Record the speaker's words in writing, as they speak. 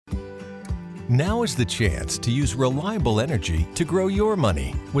Now is the chance to use reliable energy to grow your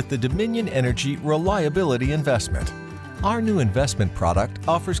money with the Dominion Energy Reliability Investment. Our new investment product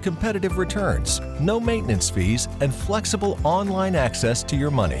offers competitive returns, no maintenance fees, and flexible online access to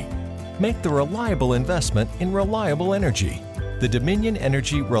your money. Make the reliable investment in reliable energy. The Dominion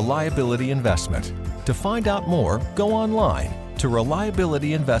Energy Reliability Investment. To find out more, go online to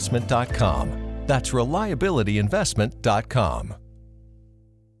reliabilityinvestment.com. That's reliabilityinvestment.com.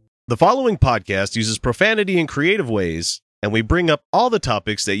 The following podcast uses profanity in creative ways, and we bring up all the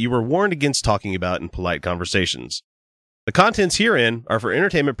topics that you were warned against talking about in polite conversations. The contents herein are for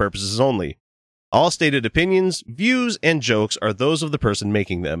entertainment purposes only. All stated opinions, views, and jokes are those of the person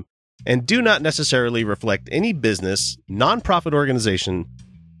making them, and do not necessarily reflect any business, non-profit organization,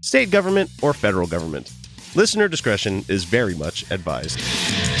 state government, or federal government. Listener discretion is very much advised.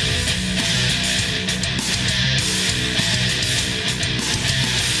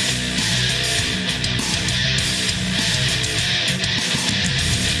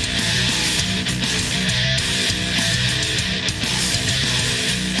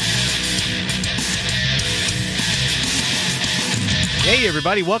 Hey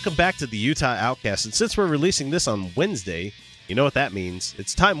everybody, welcome back to the Utah Outcasts, and since we're releasing this on Wednesday, you know what that means.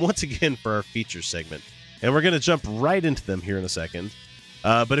 It's time once again for our feature segment, and we're going to jump right into them here in a second.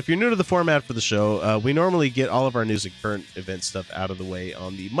 But if you're new to the format for the show, we normally get all of our news and current event stuff out of the way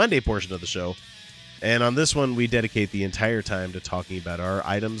on the Monday portion of the show, and on this one we dedicate the entire time to talking about our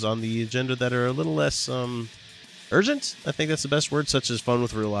items on the agenda that are a little less urgent, I think that's the best word, such as Fun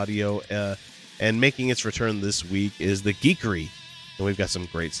with Real Audio, and making its return this week is the Geekery. And we've got some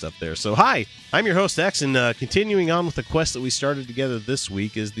great stuff there. So, hi, I'm your host, X, and continuing on with the quest that we started together this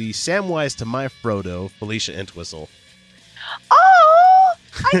week is the Samwise to my Frodo, Felicia Entwistle. Oh,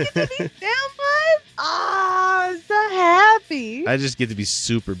 I get to be Samwise? Oh, I'm so happy. I just get to be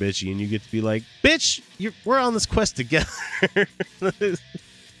super bitchy, and you get to be like, bitch, we're on this quest together.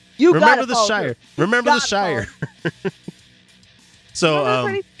 You remember the Shire. Remember the Shire.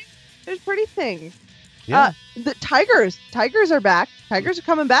 So, there's pretty things. Yeah. The tigers are back. Tigers are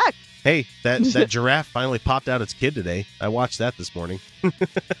coming back. Hey, that giraffe finally popped out its kid today. I watched that this morning. Fucking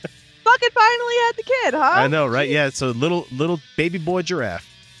finally had the kid, huh? I know, right? Yeah, it's a little baby boy giraffe.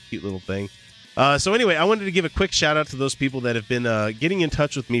 Cute little thing. So anyway, I wanted to give a quick shout out to those people that have been getting in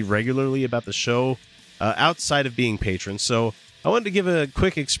touch with me regularly about the show outside of being patrons. So I wanted to give a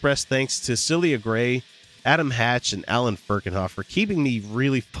quick express thanks to Celia Gray, Adam Hatch, and Alan Firkenhoff for keeping me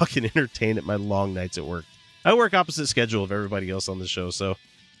really fucking entertained at my long nights at work. I work opposite schedule of everybody else on the show, so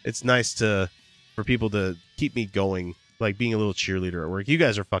it's nice for people to keep me going, like being a little cheerleader at work. You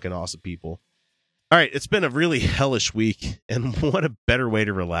guys are fucking awesome people. All right, it's been a really hellish week, and what a better way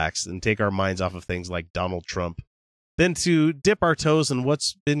to relax and take our minds off of things like Donald Trump than to dip our toes in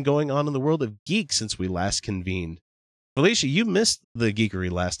what's been going on in the world of geek since we last convened. Felicia, you missed the Geekery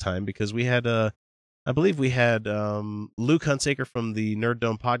last time because we had I believe we had Luke Hunsaker from the Nerd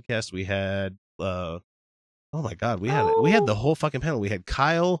Dome podcast. We had oh my god, we had the whole fucking panel. We had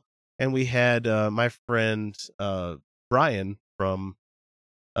Kyle, and we had my friend Brian from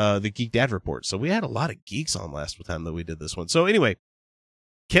the Geek Dad Report. So we had a lot of geeks on last time that we did this one. So anyway,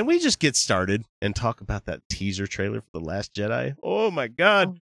 can we just get started and talk about that teaser trailer for The Last Jedi? Oh my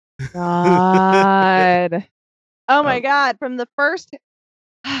god. God. Oh my god, from the first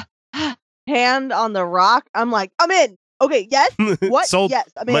hand on the rock, I'm like, I'm in. Okay, yes. What? Sold. Yes,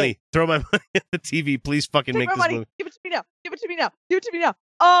 I'm in. Money. Throw my money at the TV. Please fucking make this money. movie. Give it to me now. Give it to me now. Give it to me now.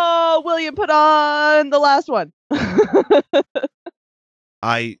 Oh, William, put on the last one.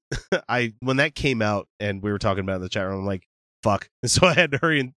 I when that came out and we were talking about it in the chat room, I'm like, fuck. And so I had to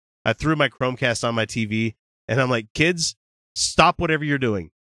hurry and I threw my Chromecast on my TV and I'm like, kids, stop whatever you're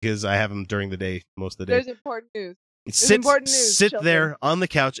doing, because I have them during the day, most of the day. There's important news. Sit there on the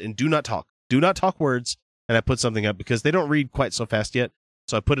couch and do not talk. Do not talk words. And I put something up because they don't read quite so fast yet.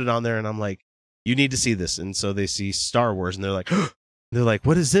 So I put it on there and I'm like, you need to see this. And so they see Star Wars and they're like,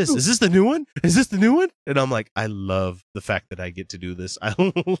 what is this? Is this the new one? Is this the new one? And I'm like, I love the fact that I get to do this. I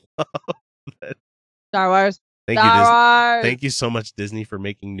love that. Star Wars. Thank you, Disney. Thank you so much, Disney, for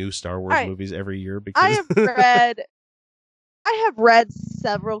making new Star Wars movies every year. Because I have read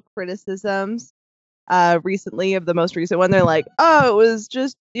several criticisms recently of the most recent one. They're like, oh, it was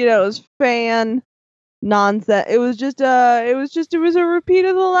just, it was fan nonsense. It was a repeat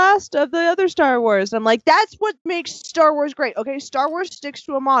of the last of the other Star Wars. And I'm like, that's what makes Star Wars great. Okay, Star Wars sticks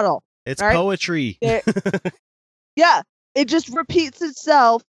to a model. It's poetry. Yeah, it just repeats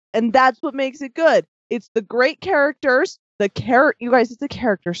itself, and that's what makes it good. It's the great characters, you guys, it's a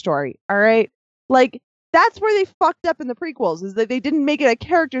character story, all right? Like, that's where they fucked up in the prequels, is that they didn't make it a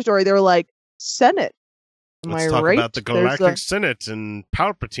character story. They were like, Senate. Am Let's I talk right? about the There's Galactic Senate and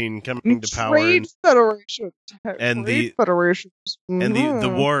Palpatine coming to power. Trade Federation. And Trade Federations. And the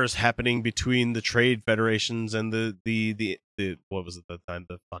Mhm. wars happening between the trade federations and the what was it that time?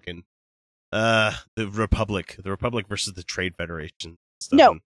 The fucking the Republic versus the Trade Federation stuff.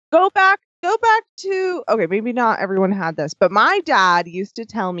 No, go back to, okay, maybe not everyone had this, but my dad used to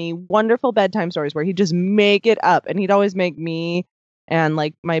tell me wonderful bedtime stories where he'd just make it up, and he'd always make me and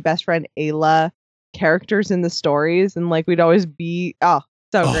like my best friend Ayla characters in the stories, and like we'd always be so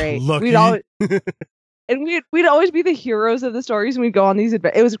great. Lucky. We'd always and we'd always be the heroes of the stories, and we'd go on these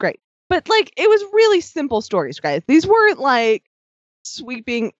adventures. It was great. But like it was really simple stories, guys. These weren't like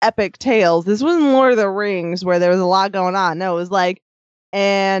sweeping epic tales. This wasn't Lord of the Rings where there was a lot going on. No, it was like,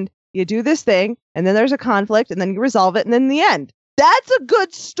 and you do this thing, and then there's a conflict, and then you resolve it, and then the end. That's a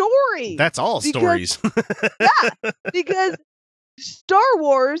good story. That's all stories. Yeah, because Star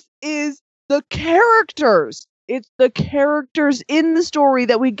Wars is the characters. It's the characters in the story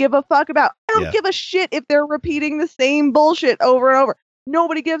that we give a fuck about. I don't give a shit if they're repeating the same bullshit over and over.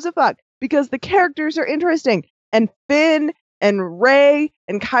 Nobody gives a fuck because the characters are interesting. And Finn and Rey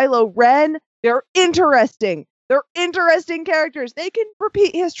and Kylo Ren, they're interesting. They're interesting characters. They can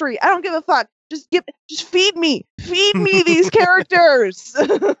repeat history. I don't give a fuck. Just feed me these characters.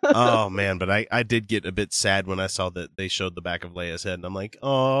 Oh man, but I did get a bit sad when I saw that they showed the back of Leia's head, and I'm like,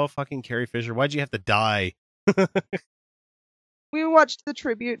 oh, fucking Carrie Fisher, why'd you have to die? We watched the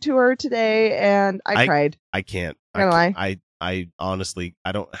tribute to her today, and I cried. I can't. I honestly,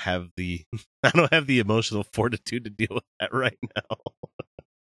 I don't have the emotional fortitude to deal with that right now.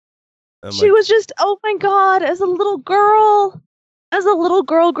 She was just, oh my god, as a little girl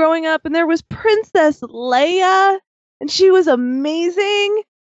growing up, and there was Princess Leia, and she was amazing.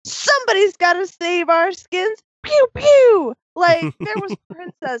 Somebody's got to save our skins. Pew pew. Like there was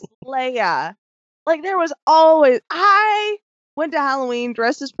Princess Leia. Like there was always. I went to Halloween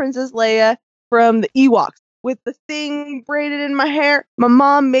dressed as Princess Leia from the Ewoks with the thing braided in my hair. My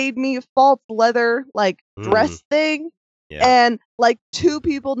mom made me a false leather like dress thing. Yeah. And like 2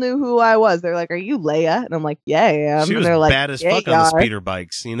 people knew who I was. They're like, "Are you Leia?" And I'm like, "Yeah, I am." She was and they're like, bad as fuck on the speeder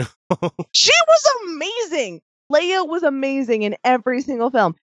bikes, you know. She was amazing. Leia was amazing in every single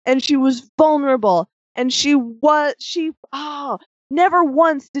film, and she was vulnerable, and never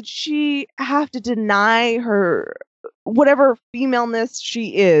once did she have to deny her whatever femaleness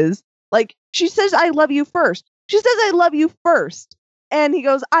she is. Like she says, "I love you" first. She says, "I love you" first, and he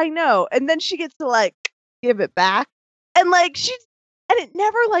goes, "I know," and then she gets to like give it back. And like and it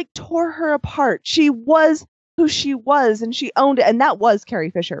never like tore her apart. She was who she was, and she owned it. And that was Carrie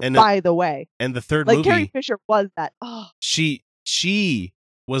Fisher, by the way. And the third movie, Carrie Fisher was that. Oh, she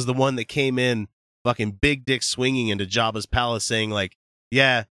was the one that came in, fucking big dick swinging into Jabba's palace, saying like,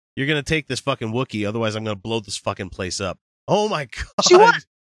 "Yeah, you're gonna take this fucking Wookiee, otherwise I'm gonna blow this fucking place up." Oh my god, she was.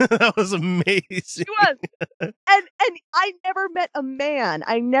 That was amazing. She was. And I never met a man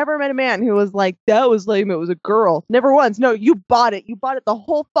who was like, "That was lame, it was a girl." Never once. No, you bought it. You bought it the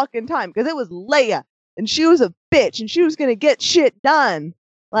whole fucking time because it was Leia and she was a bitch and she was going to get shit done.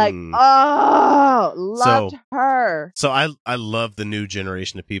 Like, loved her. So I love the new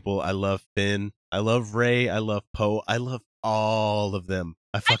generation of people. I love Finn. I love Rey. I love Poe. I love all of them.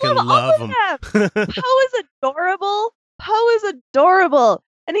 I fucking love them. Poe is adorable.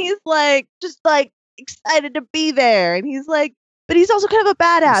 And he's like, just like excited to be there. And he's like, but he's also kind of a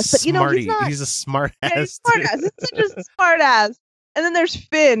badass. But you know, he's not. He's a smart ass. Yeah, he's smart ass. It's such a smart ass. And then there's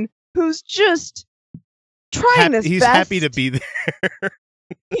Finn, who's just trying his best. He's happy to be there.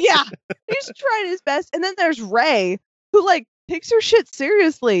 Yeah, he's trying his best. And then there's Rey, who like takes her shit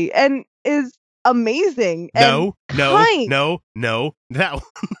seriously and is amazing. No. That one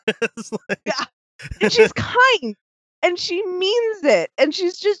is like... Yeah, and she's kind. And she means it. And she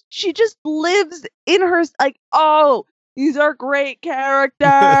just lives in her, like, oh, these are great characters.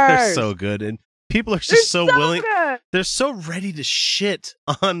 They're so good. And people are just so willing. Good. They're so ready to shit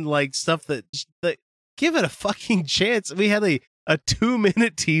on like stuff that give it a fucking chance. We had a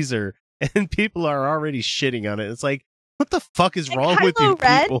 2-minute teaser and people are already shitting on it. It's like, what the fuck is wrong with you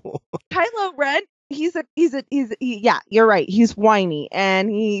people? Kylo Ren, yeah, you're right. He's whiny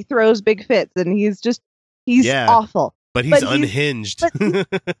and he throws big fits and he's awful. But he's unhinged. He's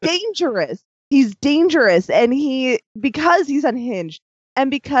dangerous. He's dangerous. And because he's unhinged and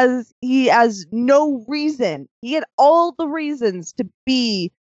because he has no reason, he had all the reasons to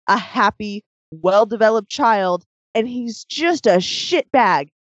be a happy, well-developed child. And he's just a shitbag.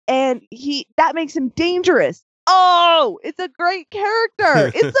 And that makes him dangerous. Oh, it's a great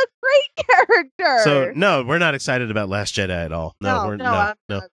character. It's a great character. So, no, we're not excited about Last Jedi at all. No, we're not.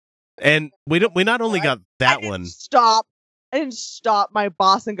 And we not only got that I one. didn't stop my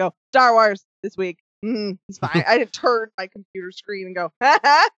boss and go, Star Wars this week. It's fine. I didn't turn my computer screen and go,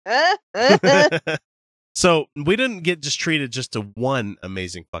 So we didn't get just treated just to one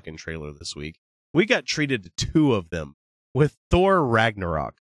amazing fucking trailer this week. We got treated to two of them with Thor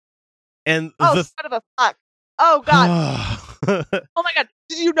Ragnarok. And son of a fuck. Oh god. Oh my god.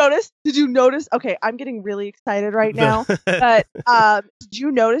 Did you notice? Okay, I'm getting really excited right now. But did you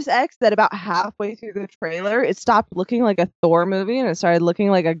notice, X, that about halfway through the trailer it stopped looking like a Thor movie and it started looking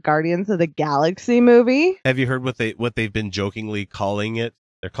like a Guardians of the Galaxy movie? Have you heard what they've been jokingly calling it?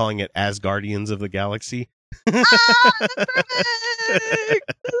 They're calling it as Guardians of the Galaxy. That's perfect.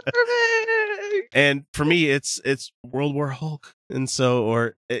 That's perfect. And for me, it's World War Hulk, and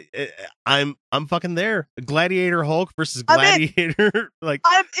so I'm fucking there. Gladiator Hulk versus Gladiator. Like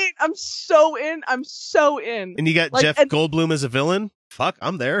I'm in. I'm so in. And you got Jeff Goldblum as a villain. Fuck,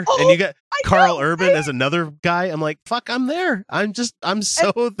 I'm there. Oh, and you got Carl Urban right? as another guy. I'm like, fuck, I'm there. I'm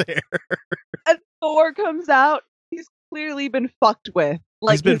so there. And Thor comes out. He's clearly been fucked with.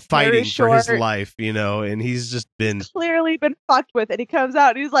 Like, he's been fighting for his short. life, and he's just been Clearly been fucked with, and he comes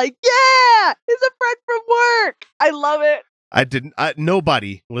out and he's like, yeah, he's a friend from work. I love it.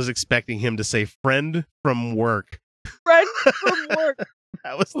 Nobody was expecting him to say friend from work. Friend from work.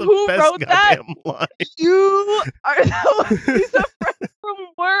 That was the Who best wrote goddamn line. You are he's a friend from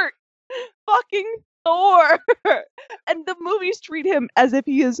work. Fucking Thor. And the movies treat him as if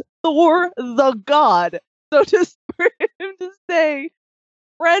he is Thor the god. So just for him to say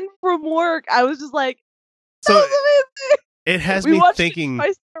friend from work, I was just like, that was amazing. It has We me watched thinking. it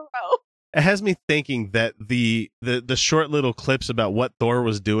twice in a row. It has me thinking that the short little clips about what Thor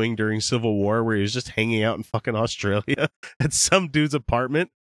was doing during Civil War, where he was just hanging out in fucking Australia at some dude's apartment,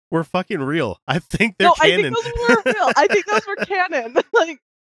 were fucking real. I think they're canon. I think those were real. I think those were canon. Like,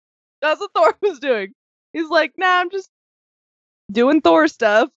 that's what Thor was doing. He's like, nah, I'm just doing Thor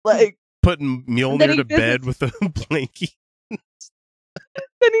stuff. Like, putting Mjolnir to bed with a blankie.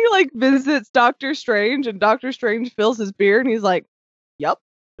 Then he like visits Doctor Strange, and Doctor Strange fills his beer, and he's like, "Yep."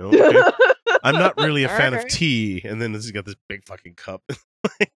 Okay. I'm not really a fan of Alright. tea, and then he's got this big fucking cup.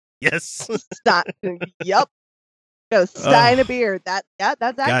 Yes. Yep. Go stein a beer. That's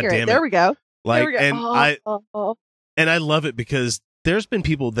accurate. damn There it. we go. Like, there we go. and and I love it because there's been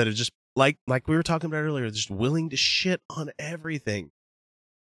people that are just like we were talking about earlier, just willing to shit on everything.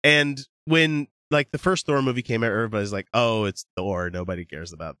 And when like the first Thor movie came out, everybody's like, "Oh, it's Thor. Nobody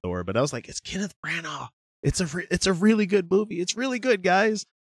cares about Thor." But I was like, "It's Kenneth Branagh. It's a really good movie. It's really good, guys."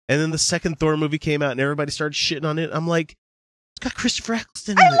 And then the second Thor movie came out, and everybody started shitting on it. I'm like, "It's got Christopher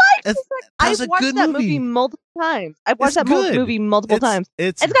Eccleston in it. I've watched that movie multiple times. I've watched that movie multiple times.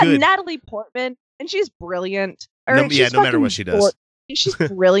 It's got good. Natalie Portman, and she's brilliant. No matter what she does, she's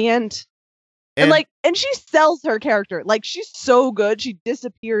brilliant. And she sells her character. Like, she's so good, she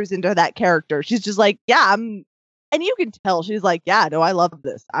disappears into that character. She's just like, yeah, and you can tell she's like, yeah, no, I love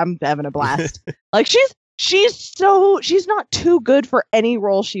this. I'm having a blast. Like, she's not too good for any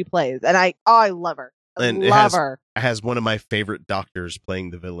role she plays, and I love her. Her. It has one of my favorite doctors playing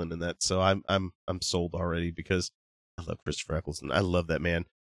the villain in that, so I'm sold already because I love Christopher Eccleston. I love that man.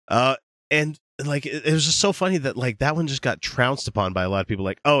 And like it was just so funny that like that one just got trounced upon by a lot of people.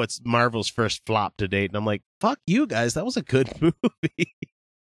 Like, oh, it's Marvel's first flop to date, and I'm like, fuck you guys, that was a good movie.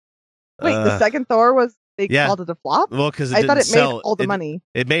 Wait, the second Thor was called it a flop? Well, because I thought it made all the money.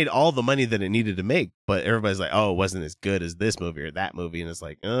 It made all the money that it needed to make, but everybody's like, oh, it wasn't as good as this movie or that movie, and it's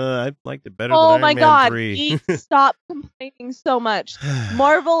like, I liked it better. Oh than my Iron Man god, 3. Geek, stop complaining so much.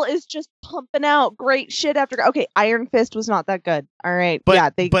 Marvel is just pumping out great shit after. Okay, Iron Fist was not that good. All right,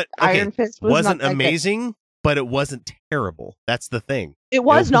 Iron Fist wasn't not amazing, but it wasn't terrible. That's the thing. It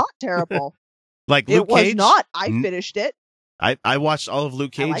was not terrible. Like Luke Cage, was not. I finished it. I watched all of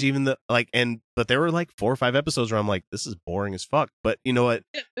Luke Cage, but there were like 4 or 5 episodes where I'm like, this is boring as fuck. But you know what?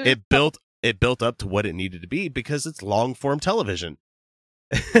 It built up to what it needed to be because it's long form television.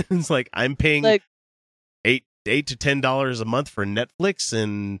 It's like I'm paying $8 to $10 a month for Netflix,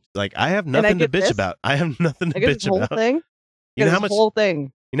 and like I have nothing to bitch about. I have nothing to bitch about. Thing? You know how much? Whole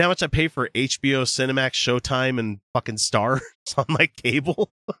thing. You know how much I pay for HBO, Cinemax, Showtime, and fucking Stars on my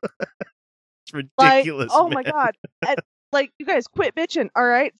cable? It's ridiculous. Oh my god. Like, you guys quit bitching, all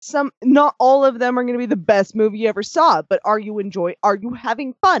right? Not all of them are going to be the best movie you ever saw, but are you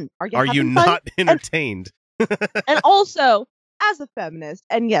having fun? Are you not entertained? And also, as a feminist,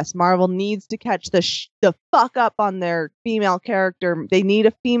 and yes, Marvel needs to catch the fuck up on their female character. They need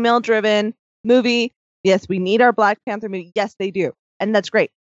a female-driven movie. Yes, we need our Black Panther movie. Yes, they do. And that's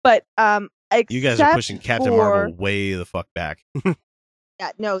great. But you guys are pushing Captain Marvel way the fuck back.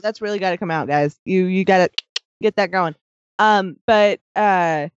 Yeah, no, that's really got to come out, guys. You got to get that going. But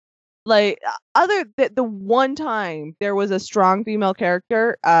like the one time there was a strong female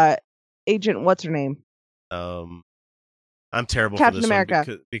character, Agent what's her name? I'm terrible Captain for this America.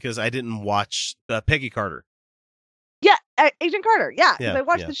 one because I didn't watch Peggy Carter. Yeah, Agent Carter. Yeah, because Yeah, I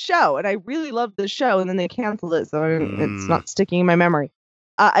watched yeah. the show and I really loved the show, and then they canceled it, so it's Mm. not sticking in my memory.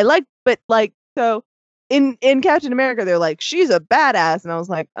 I like, but like, so in Captain America, they're like, she's a badass, and I was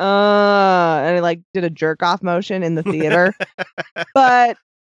like, and I like did a jerk off motion in the theater, but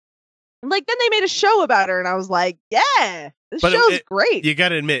like then they made a show about her, and I was like, yeah, this show's great. You got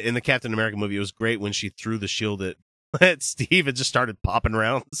to admit, in the Captain America movie, it was great when she threw the shield at Steve and just started popping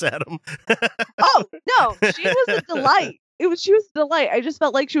rounds at him. Oh no, she was a delight. She was a delight. I just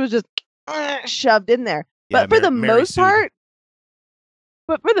felt like she was just shoved in there. Yeah, But for the most part,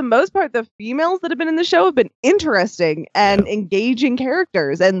 the females that have been in the show have been interesting and engaging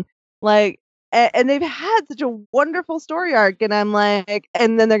characters, and like, and they've had such a wonderful story arc. And I'm like,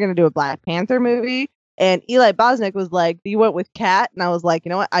 and then they're gonna do a Black Panther movie, and Eli Bosnick was like, "You went with Kat," and I was like, you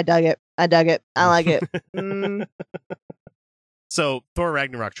know what? I dug it. I like it. So Thor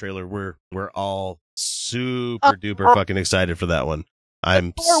Ragnarok trailer, we're all super duper fucking excited for that one.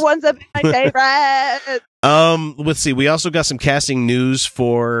 Thor one's up my favorite. Let's see. We also got some casting news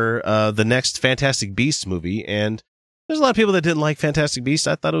for the next Fantastic Beasts movie, and there's a lot of people that didn't like Fantastic Beasts.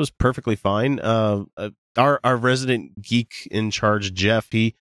 I thought it was perfectly fine. Our resident geek in charge, Jeff,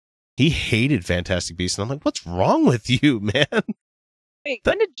 he hated Fantastic Beasts, and I'm like, what's wrong with you, man? Wait,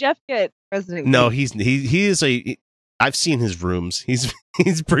 when did Jeff get resident? No, geek? he is a. I've seen his rooms. He's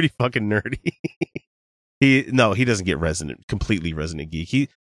pretty fucking nerdy. He doesn't get completely resident geek. He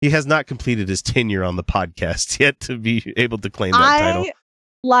has not completed his tenure on the podcast yet to be able to claim that title. I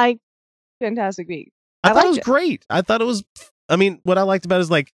like Fantastic Beasts. I thought it was great. I thought it was. I mean, what I liked about it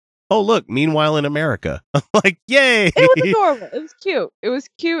is like, oh look, meanwhile in America, I'm like, yay! It was adorable. It was cute. It was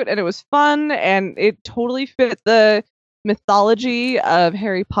cute, and it was fun, and it totally fit the mythology of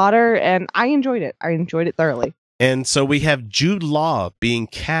Harry Potter, and I enjoyed it. I enjoyed it thoroughly. And so we have Jude Law being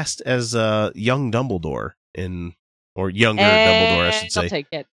cast as young Dumbledore or younger Dumbledore, I should say. I'll take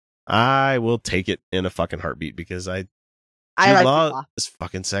it. I will take it in a fucking heartbeat because Jude like Law is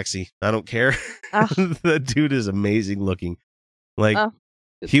fucking sexy. I don't care. The dude is amazing looking. Like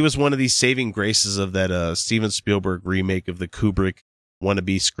he was one of these saving graces of that Steven Spielberg remake of the Kubrick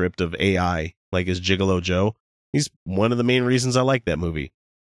wannabe script of AI, like as Gigolo Joe. He's one of the main reasons I like that movie.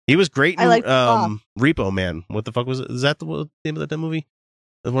 He was great in Repo Man. What the fuck was it? Is that the name of that movie?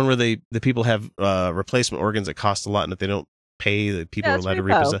 The one where the people have replacement organs that cost a lot, and if they don't pay, the people are allowed to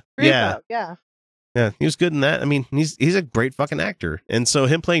repossess. Yeah. He was good in that. I mean, he's a great fucking actor, and so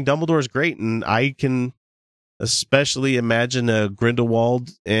him playing Dumbledore is great. And I can especially imagine a Grindelwald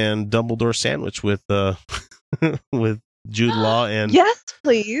and Dumbledore sandwich with with Jude Law and yes,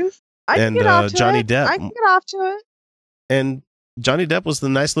 please. Johnny Depp. I can get off to it. And Johnny Depp was the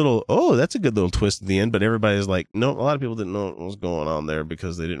nice little, that's a good little twist at the end, but everybody's like, no, a lot of people didn't know what was going on there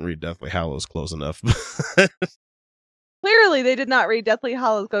because they didn't read Deathly Hallows close enough. Clearly, they did not read Deathly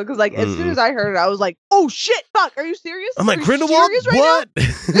Hallows because, like, as soon as I heard it, I was like, "Oh shit, fuck! Are you serious?" I'm like, Grindelwald, right what?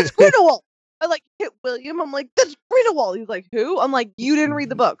 It's Grindelwald. I like hit William. I'm like, "That's Grindelwald." He's like, "Who?" I'm like, "You didn't read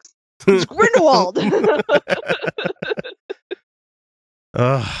the books. It's Grindelwald."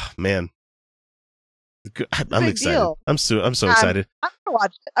 Oh man, I'm excited. Deal. I'm so excited. I'm gonna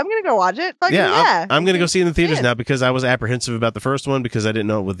watch it. I'm gonna go watch it. I'm gonna go see it in the theaters now because I was apprehensive about the first one because I didn't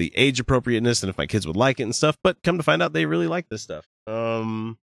know with the age appropriateness and if my kids would like it and stuff. But come to find out, they really like this stuff.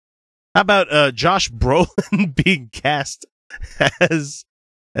 How about Josh Brolin being cast as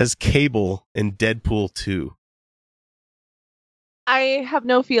Cable in Deadpool 2? I have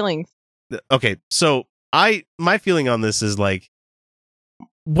no feelings. Okay, so my feeling on this is like,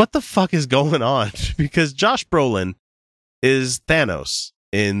 what the fuck is going on? Because Josh Brolin is Thanos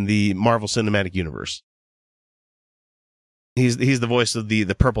in the Marvel Cinematic Universe. He's the voice of the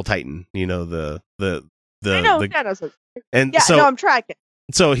Purple Titan, you know, the I know Thanos is. And yeah, so, no, I'm tracking.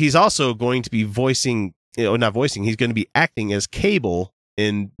 So he's also going to be voicing, not voicing, he's going to be acting as Cable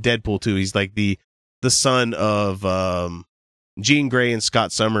in Deadpool 2. He's like the son of Jean Grey and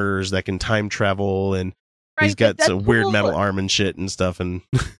Scott Summers that can time travel, and he's got some weird metal arm and shit and stuff. And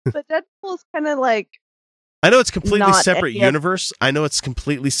but Deadpool is kind of like, I know it's completely separate universe. I know it's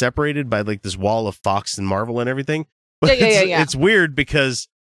completely separated by like this wall of Fox and Marvel and everything. But yeah. It's weird because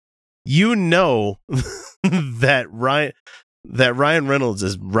you know that Ryan Reynolds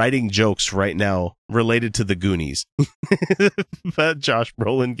is writing jokes right now related to the Goonies about Josh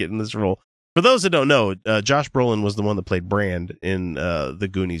Brolin getting this role. For those that don't know, Josh Brolin was the one that played Brand in the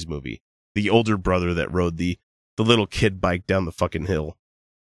Goonies movie, the older brother that rode the little kid bike down the fucking hill.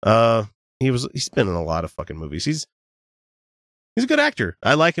 He's been in a lot of fucking movies. He's a good actor.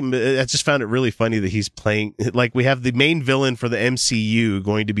 I like him. I just found it really funny that he's playing, like, we have the main villain for the MCU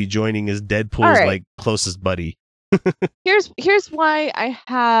going to be joining as Deadpool's like closest buddy. Here's why I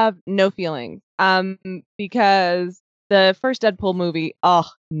have no feelings. Because the first Deadpool movie,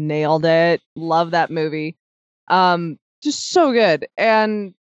 nailed it. Love that movie. Just so good.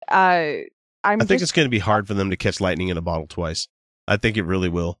 And I think it's going to be hard for them to catch lightning in a bottle twice. I think it really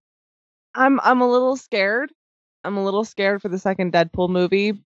will. I'm a little scared. I'm a little scared for the second Deadpool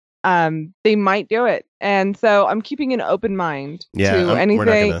movie. They might do it, and so I'm keeping an open mind to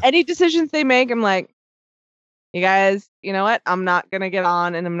anything, any decisions they make. I'm like, you guys, you know what? I'm not gonna get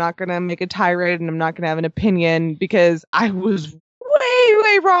on, and I'm not gonna make a tirade, and I'm not gonna have an opinion because I was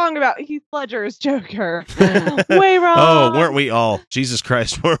way wrong about Heath Ledger's Joker. Way wrong. Oh, weren't we all? Jesus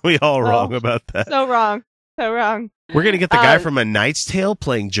Christ, weren't we all wrong about that? So wrong. We're gonna get the guy from A Knight's Tale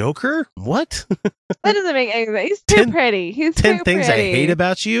playing Joker? What? That doesn't make any sense. He's too pretty. He's 10 too things pretty. I hate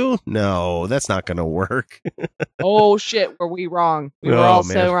about you? No, that's not gonna work. Oh shit, were we wrong? We were all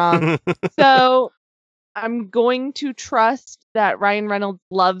so wrong. So I'm going to trust that Ryan Reynolds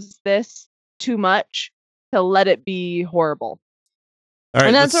loves this too much to let it be horrible. All right,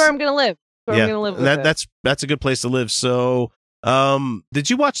 and that's where I'm gonna live. I'm gonna live with it. That's a good place to live. So did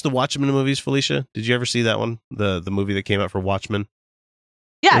you watch the Watchmen movies, Felicia? Did you ever see that one? The movie that came out for Watchmen?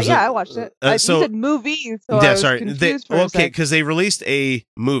 Yeah, I watched it. You said movie, so I was confused for a second. Because they released a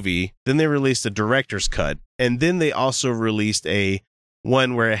movie, then they released a director's cut, and then they also released a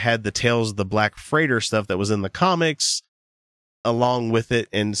one where it had the Tales of the Black Freighter stuff that was in the comics along with it.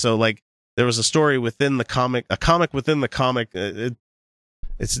 And so, like, there was a story within the comic, a comic within the comic.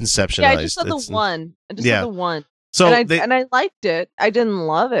 It's inceptionized. Yeah, I just saw the one. Saw the one. So and I liked it. I didn't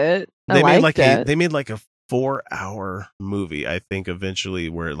love it. They made like a 4-hour movie, I think, eventually,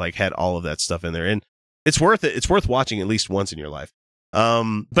 where it like had all of that stuff in there, and it's worth it. It's worth watching at least once in your life.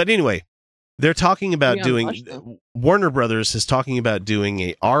 But anyway, they're talking about Warner Brothers is talking about doing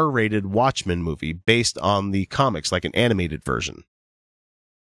a R-rated Watchmen movie based on the comics, like an animated version.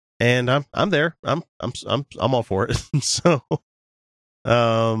 And I'm there. I'm all for it. So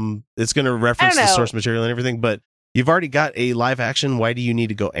it's going to reference the source material and everything, but you've already got a live action. Why do you need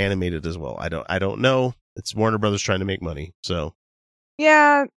to go animated as well? I don't know. It's Warner Brothers trying to make money. So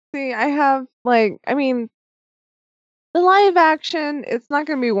yeah, see, I have the live action, it's not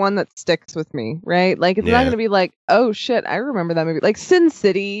going to be one that sticks with me, right? Like, it's not going to be like, oh shit, I remember that movie. Like, Sin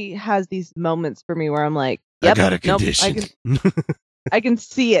City has these moments for me where I'm like, yep, I got a condition. I can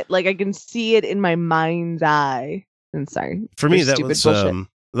see it. Like, I can see it in my mind's eye. And sorry. For me, that was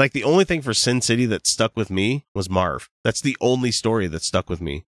like the only thing for Sin City that stuck with me was Marv. That's the only story that stuck with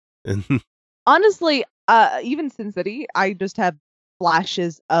me. Honestly, even Sin City, I just have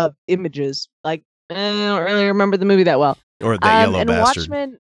flashes of images. Like, I don't really remember the movie that well. Or that yellow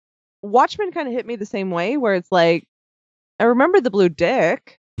bastard. Watchmen kind of hit me the same way, where it's like, I remember the blue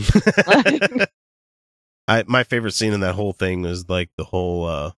dick. My favorite scene in that whole thing was like the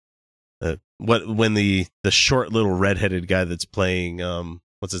whole when the short little redheaded guy that's playing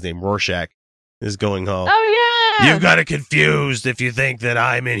what's his name, Rorschach, is going home. Oh yeah, you've got it confused if you think that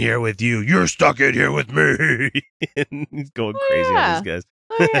I'm in here with you. You're stuck in here with me. And he's going crazy on these guys.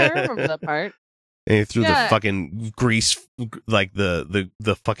 Oh yeah, I remember that part. And he threw the fucking grease, like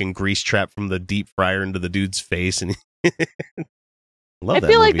the fucking grease trap from the deep fryer into the dude's face, and I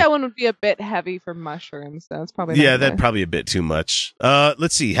feel like that one would be a bit heavy for mushrooms, so it's probably that'd probably a bit too much.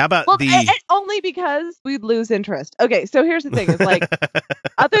 Let's see. How about only because we'd lose interest. Okay, so here's the thing: is like,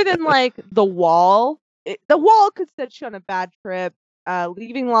 other than like the Wall could set you on a bad trip.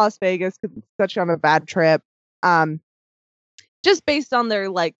 Leaving Las Vegas could set you on a bad trip. Just based on their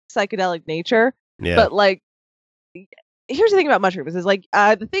like psychedelic nature. Yeah. But like, here's the thing about mushrooms: is like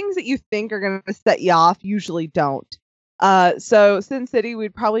the things that you think are going to set you off usually don't. So Sin City,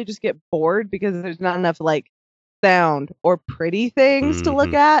 we'd probably just get bored because there's not enough like sound or pretty things to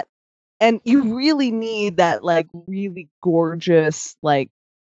look at. And you really need that like really gorgeous like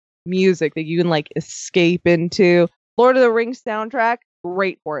music that you can like escape into. Lord of the Rings soundtrack,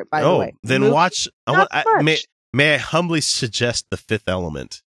 great for it, by the way. Then watch. May I humbly suggest The Fifth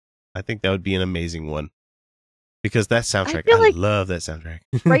Element? I think that would be an amazing one. Because that soundtrack, I love that soundtrack.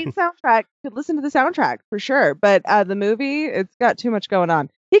 Great soundtrack. Could listen to the soundtrack for sure. But the movie, it's got too much going on.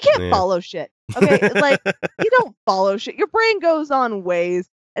 You can't follow shit. Okay, like you don't follow shit. Your brain goes on ways,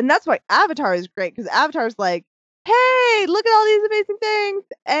 and that's why Avatar is great. Because Avatar's like hey, look at all these amazing things,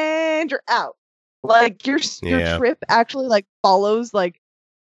 and you're out. Like your trip actually like follows like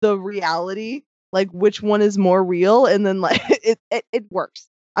the reality, like which one is more real, and then like it works.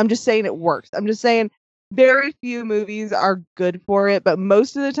 I'm just saying it works. I'm just saying very few movies are good for it, but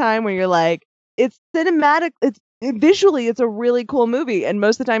most of the time when you're like, it's cinematic, visually it's a really cool movie, and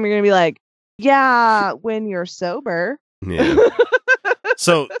most of the time you're gonna be like, yeah, when you're sober. Yeah.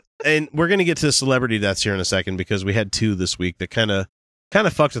 So, and we're gonna get to celebrity deaths here in a second because we had 2 this week that kind of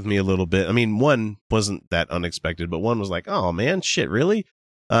fucked with me a little bit. I mean, one wasn't that unexpected, but one was like, oh man, shit, really?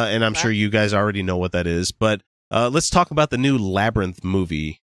 And I'm sure you guys already know what that is, but let's talk about the new Labyrinth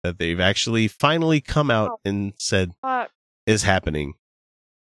movie that they've actually finally come out and said is happening.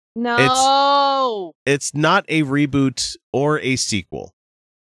 No, it's not a reboot or a sequel.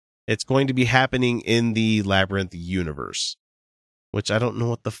 It's going to be happening in the Labyrinth universe, which I don't know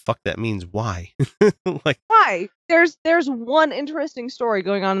what the fuck that means. Why? Like, why? There's one interesting story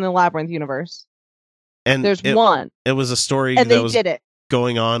going on in the Labyrinth universe, and there's one. It was a story and that was did it.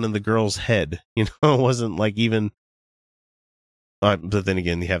 going on in the girl's head. You know, it wasn't like even. But then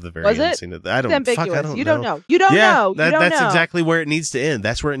again, you have the very end scene. I don't. Fuck, I don't you know. don't know. You don't know. That's exactly where it needs to end.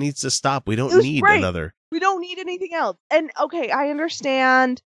 That's where it needs to stop. We don't need another. We don't need anything else. And okay, I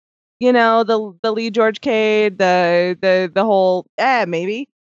understand. You know, the Lee George Cade, the whole maybe.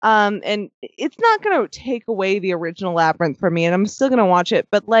 And it's not gonna take away the original Labyrinth from me, and I'm still gonna watch it.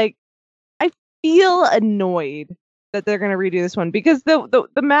 But like, I feel annoyed that they're gonna redo this one because the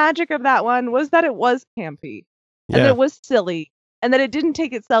magic of that one was that it was campy and that it was silly. And that it didn't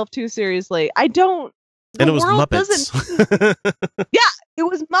take itself too seriously. And it was Muppets. Yeah, it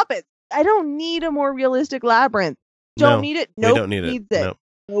was Muppets. I don't need a more realistic Labyrinth. Don't need it. Nobody needs it. Nope.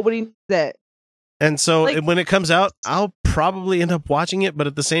 Nobody needs it. And so when it comes out, I'll probably end up watching it. But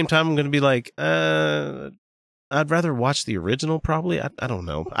at the same time, I'm going to be like, I'd rather watch the original probably. I don't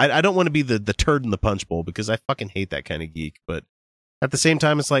know. I don't want to be the turd in the punch bowl because I fucking hate that kind of geek. But at the same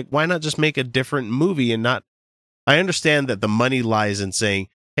time, it's like, why not just make a different movie and not... I understand that the money lies in saying,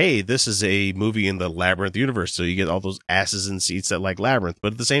 hey, this is a movie in the Labyrinth universe, so you get all those asses in seats that like Labyrinth.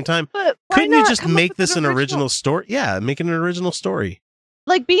 But at the same time, couldn't you just make this an original story? Yeah, make it an original story.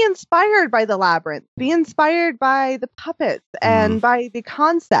 Like, be inspired by the Labyrinth. Be inspired by the puppets and by the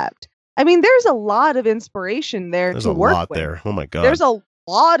concept. I mean, there's a lot of inspiration there to work with. There's a lot there. Oh, my God. There's a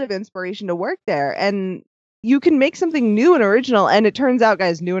lot of inspiration to work there. And you can make something new and original. And it turns out,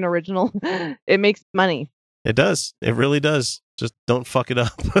 guys, new and original, it makes money. It does. It really does. Just don't fuck it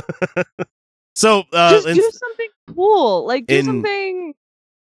up. So just do something cool. Like do something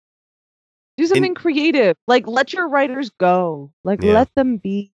creative. Like let your writers go. Like let them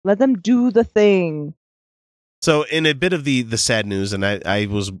do the thing. So in a bit of the sad news, and I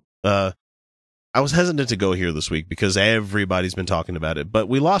was hesitant to go here this week because everybody's been talking about it, but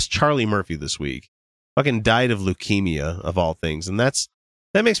we lost Charlie Murphy this week. Fucking died of leukemia of all things, and that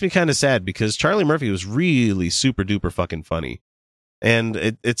makes me kind of sad because Charlie Murphy was really super duper fucking funny. And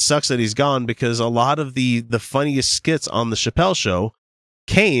it sucks that he's gone because a lot of the funniest skits on the Chappelle Show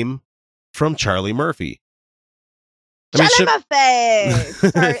came from Charlie Murphy. Charlie Murphy!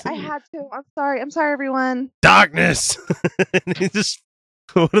 Sorry, I had to. I'm sorry, everyone. Darkness!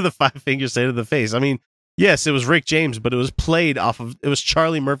 What do the 5 fingers say to the face? I mean, yes, it was Rick James, but it was played off of... It was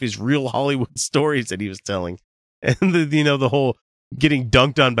Charlie Murphy's real Hollywood stories that he was telling. And the whole... getting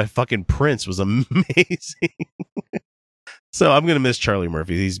dunked on by fucking Prince was amazing. So I'm gonna miss Charlie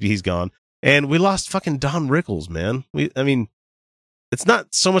Murphy. He's gone, and we lost fucking Don Rickles, man. I mean, it's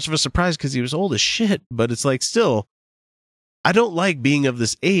not so much of a surprise because he was old as shit, but it's like still, I don't like being of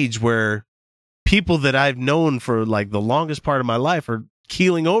this age where people that I've known for like the longest part of my life are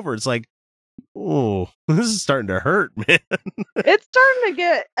keeling over. It's like, oh, this is starting to hurt, man. It's starting to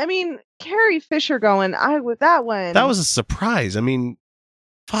get. I mean, Carrie Fisher going. With that one. That was a surprise. I mean,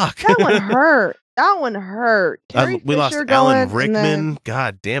 fuck. That one hurt. That one hurt. We lost Alan Rickman.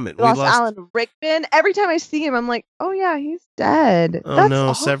 God damn it. We lost Alan Rickman. Every time I see him, I'm like, oh yeah, he's dead. Oh no,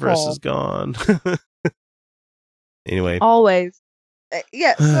 awful. Severus is gone. Anyway. Always.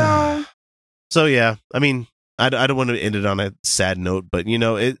 Yeah. So yeah. I mean, I don't want to end it on a sad note, but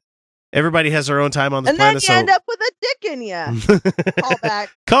everybody has their own time on this planet. And then you end up with a dick in you.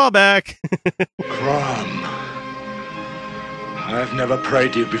 Call back. Crom, I've never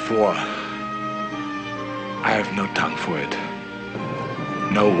prayed you before. I have no tongue for it.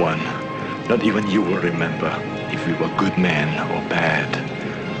 No one, not even you, will remember if we were good men or bad.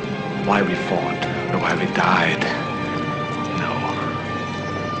 Why we fought or why we died. No.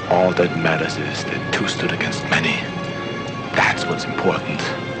 All that matters is that 2 stood against many. That's what's important.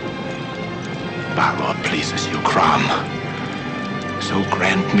 Power pleases you, Crom. So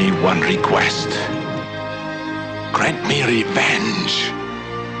grant me one request. Grant me revenge.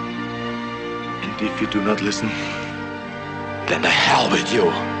 And if you do not listen, then the hell with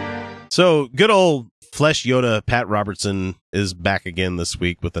you. So good old Flesh Yoda Pat Robertson is back again this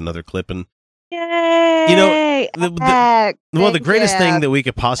week with another clip. And Yay! you know, the greatest thing that we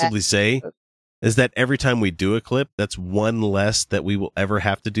could possibly say is that every time we do a clip, that's one less that we will ever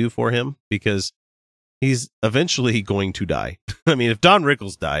have to do for him, because he's eventually going to die. I mean, if Don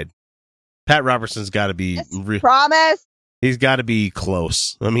Rickles died, Pat Robertson's got to be promise. He's got to be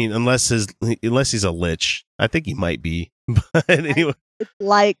close. I mean, unless he's a lich. I think he might be. But anyway, it's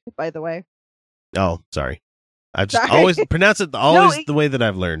like, by the way. Oh, sorry. I just always pronounce it the way that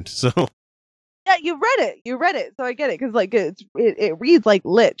I've learned. So yeah, you read it, so I get it, because like it reads like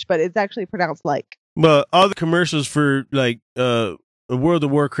lich, but it's actually pronounced like. Well, all the commercials for like World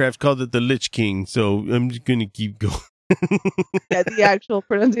of Warcraft called it the Lich King, so I'm just gonna keep going. Yeah, the actual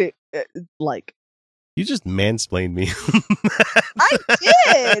pronunciation is like. You just mansplained me. I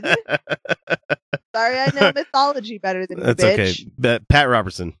did. Sorry, I know mythology better than you, That's bitch. okay. Pat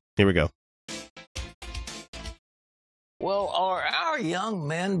Robertson. Here we go. Well, are our young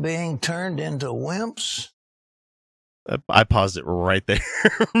men being turned into wimps? I paused it right there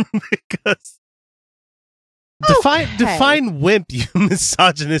because define wimp, you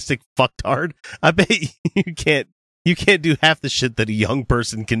misogynistic fucktard. I bet you can't do half the shit that a young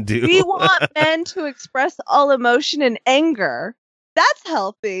person can do. We want men to express all emotion and anger. That's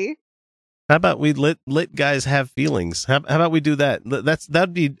healthy. How about we let guys have feelings? How about we do that?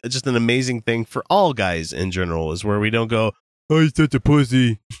 That'd be just an amazing thing for all guys in general, is where we don't go, oh, he's such a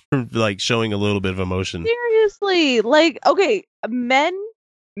pussy, like showing a little bit of emotion. Seriously, like, okay, men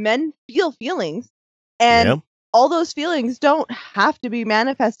feel feelings, and all those feelings don't have to be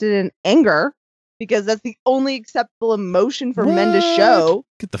manifested in anger, because that's the only acceptable emotion for men to show.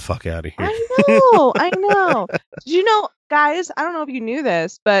 Get the fuck out of here. I know. Did you know, guys? I don't know if you knew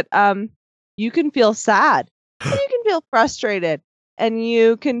this, but you can feel sad, and you can feel frustrated, and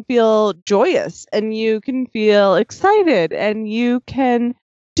you can feel joyous, and you can feel excited, and you can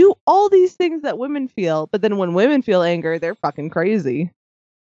do all these things that women feel. But then when women feel anger, they're fucking crazy.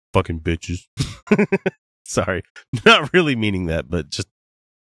 Fucking bitches. Sorry. Not really meaning that, but just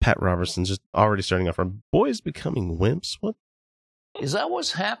Pat Robertson's just already starting off from boys becoming wimps. What? Is that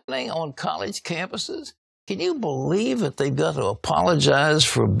what's happening on college campuses? Can you believe that they've got to apologize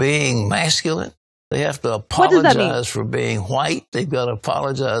for being masculine? They have to apologize for being white. They've got to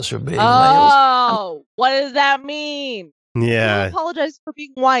apologize for being males. Oh, what does that mean? Yeah. Who apologized for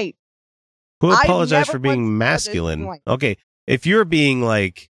being white? Who apologized for being masculine? Okay, if you're being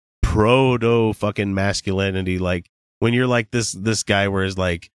like proto fucking masculinity, like when you're like this guy where it's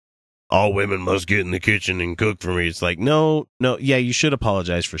like, all women must get in the kitchen and cook for me. It's like, no, yeah, you should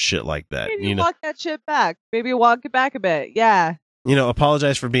apologize for shit like that. Maybe walk that shit back. Maybe walk it back a bit. Yeah.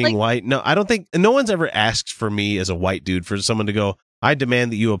 Apologize for being white. No, I don't think, no one's ever asked for me as a white dude for someone to go, I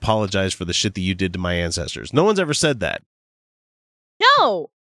demand that you apologize for the shit that you did to my ancestors. No one's ever said that. No.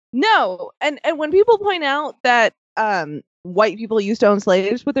 And when people point out that white people used to own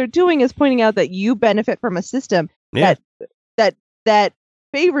slaves, what they're doing is pointing out that you benefit from a system that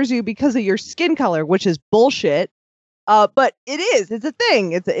favors you because of your skin color, which is bullshit. But it's a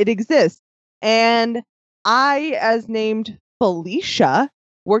thing. It exists. And I, as named Felicia,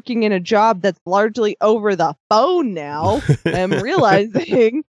 working in a job that's largely over the phone now, am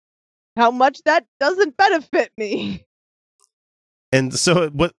realizing how much that doesn't benefit me. And so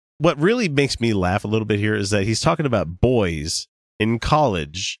what really makes me laugh a little bit here is that he's talking about boys in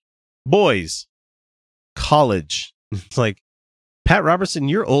college. Boys. College. It's like, Pat Robertson,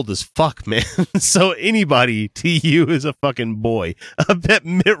 you're old as fuck, man. So anybody to you is a fucking boy. I bet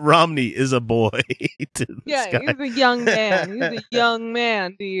Mitt Romney is a boy. Yeah, he's a young man. He's a young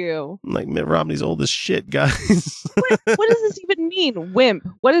man to you. Like, Mitt Romney's old as shit, guys. What does this even mean? Wimp.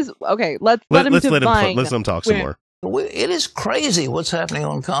 What is... Okay, let's let him define. Let's let him talk some more. It is crazy what's happening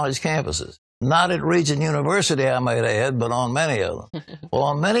on college campuses. Not at Regent University, I might add, but on many of them. Well,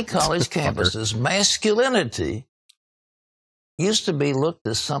 on many college campuses, masculinity used to be looked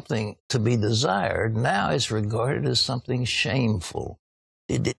as something to be desired. Now it's regarded as something shameful.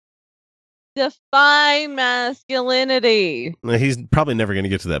 Define masculinity. He's probably never going to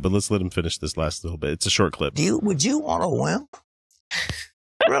get to that, but let's let him finish this last little bit. It's a short clip. Would you want a wimp?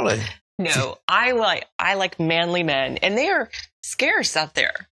 Really? No, I like manly men, and they are scarce out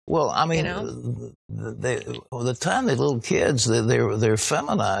there. Well, I mean, the time they're little kids, they're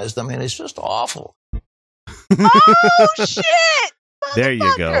feminized. I mean, it's just awful. Oh shit! There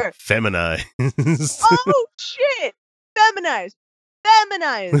you go. Motherfucker. Feminize. Oh shit! Feminized.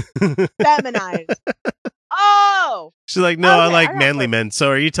 Feminized. Oh. She's like, no, I Okay, like I got manly one. men. So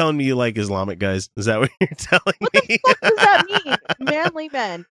are you telling me you like Islamic guys? Is that what you're telling What me? the fuck does that mean? Manly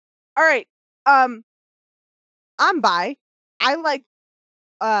men. All right. I'm bi. I like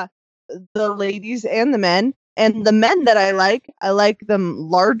the ladies and the men. And the men that I like them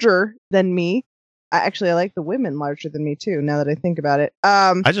larger than me. I like the women larger than me too, now that I think about it.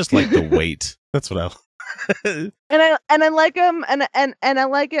 I just like the weight. That's what I and I like them and I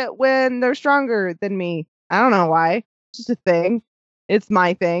like it when they're stronger than me. I don't know why. It's just a thing. It's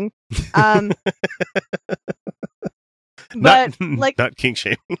my thing. But like, not kink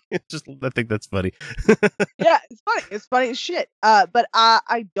shaming. Just I think that's funny. yeah, it's funny. It's funny as shit. But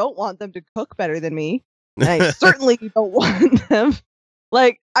I don't want them to cook better than me. And I certainly don't want them.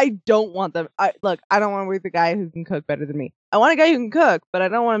 Like, I don't want them. I don't want to work with a guy who can cook better than me. I want a guy who can cook, but I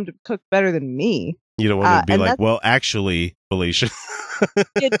don't want him to cook better than me. You don't want to be like, well, actually, Felicia.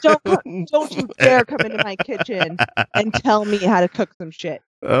 Yeah, don't you dare come into my kitchen and tell me how to cook some shit.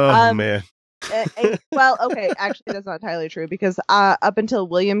 Oh, man. Well, okay, actually, that's not entirely true because up until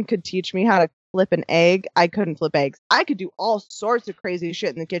William could teach me how to flip an egg, I couldn't flip eggs. I could do all sorts of crazy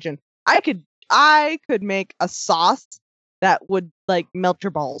shit in the kitchen. I could make a sauce that would like melt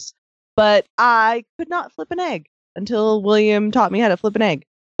your balls, but I could not flip an egg until William taught me how to flip an egg.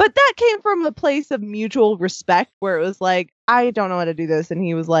 But that came from a place of mutual respect where it was like, I don't know how to do this, and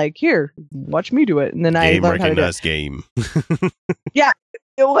he was like, here, watch me do it, and then I learned how to do it. Game. Yeah,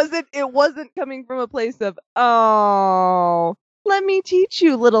 it wasn't coming from a place of, oh, let me teach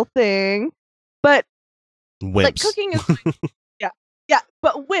you, little thing. But Wimps. like cooking is yeah,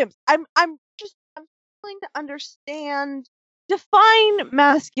 but wimps. I'm trying to understand. Define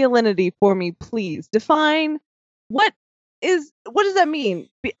masculinity for me, please. Define what does that mean?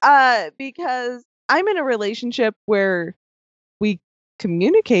 Because I'm in a relationship where we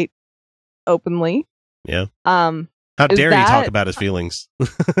communicate openly. Yeah. How dare he talk about his feelings?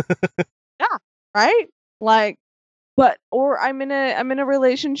 Yeah, right? Like, or I'm in a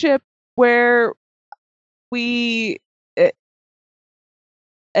relationship where we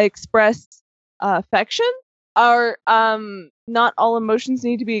express affection, or not all emotions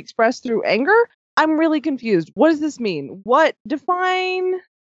need to be expressed through anger. I'm really confused. What does this mean? What define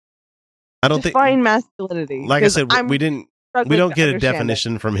masculinity? Like I said, we don't get a understand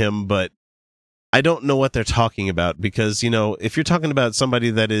definition from him, but I don't know what they're talking about because, if you're talking about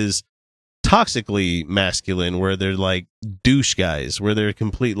somebody that is toxically masculine, where they're like douche guys, where they're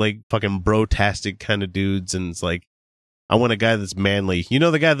complete like fucking bro-tastic kind of dudes, and it's like, I want a guy that's manly.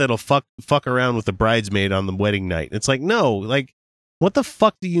 The guy that'll fuck around with the bridesmaid on the wedding night. It's like, no, like, what the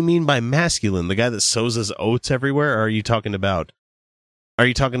fuck do you mean by masculine? The guy that sows his oats everywhere? Or are you talking about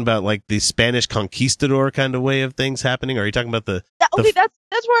like the Spanish conquistador kind of way of things happening? Or are you talking about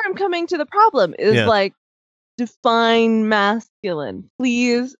that's where I'm coming to the problem is like, define masculine.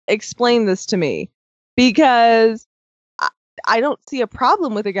 Please explain this to me, because I don't see a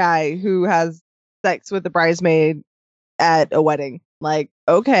problem with a guy who has sex with a bridesmaid at a wedding. Like,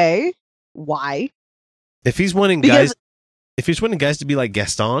 okay, why? If he's wanting guys to be like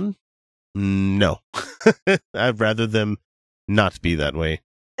Gaston, no. I'd rather them not be that way.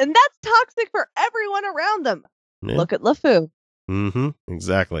 And that's toxic for everyone around them. Yeah. Look at LeFou. Mm-hmm.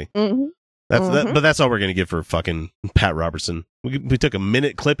 Exactly. Mm-hmm. But that's all we're gonna give for fucking Pat Robertson. We took a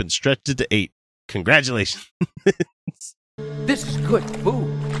minute clip and stretched it to 8. Congratulations. This is good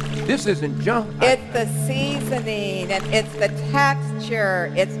food. This isn't junk. It's the seasoning, and it's the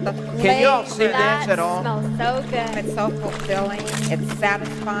texture, it's the flavor. Can you all see this at all? It smells so good. It's so fulfilling. It's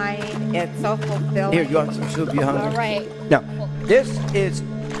satisfying. It's so fulfilling. Here, you want some soup? You hungry? All right. Now, this is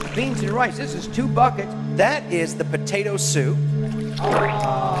beans and rice. This is 2 buckets. That is the potato soup.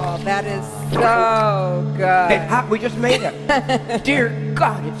 Oh, that is so good. Hey, we just made it. Dear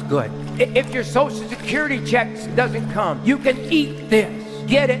God, it's good. If your Social Security check doesn't come, you can eat this.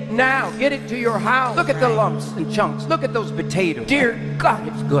 Get it now. Get it to your house. Look at the lumps and chunks. Look at those potatoes. Dear God,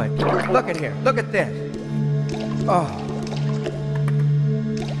 it's good. Look at here. Look at this. Oh.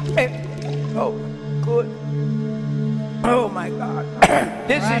 Hey. Oh, good. Oh, my God.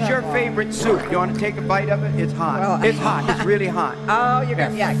 This is your favorite soup. You want to take a bite of it? It's hot. Well, it's hot. It's really hot. Oh, you're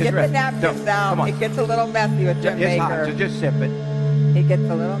going to, get the napkins out. It gets a little messy with Jim It's Baker. hot, so just sip it. It gets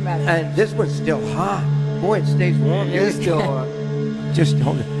a little messy. And this one's still hot. Boy, it stays warm. It is still hot. Just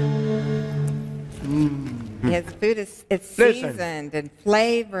hold it. His food is seasoned and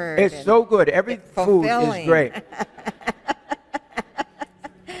flavored. It's so good. Every food is great.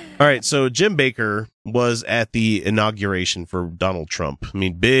 All right, so Jim Baker was at the inauguration for Donald Trump. I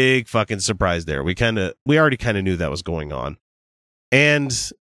mean, big fucking surprise there. We already kind of knew that was going on. And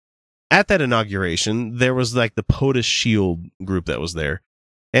at that inauguration, there was like the POTUS Shield group that was there.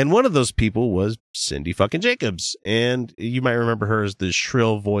 And one of those people was Cindy fucking Jacobs. And you might remember her as the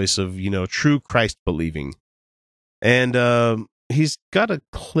shrill voice of, true Christ believing. And he's got a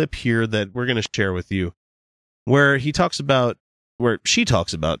clip here that we're going to share with you where she talks about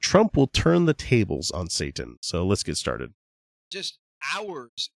Trump will turn the tables on Satan. So let's get started. Just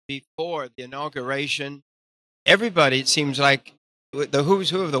hours before the inauguration, everybody, it seems like the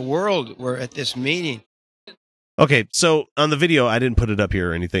who's who of the world were at this meeting. Okay, so on the video, I didn't put it up here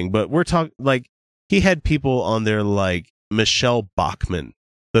or anything, but we're talking like he had people on there like Michelle Bachmann.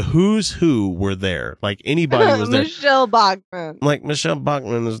 The who's who were there. Like anybody was there. Michelle Bachmann. Like Michelle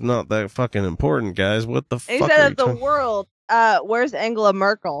Bachmann is not that fucking important, guys. What the He fuck? said the world. Where's Angela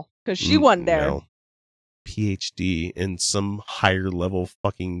Merkel? Because she wasn't there. No. PhD in some higher level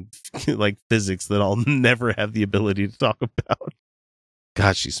fucking like physics that I'll never have the ability to talk about.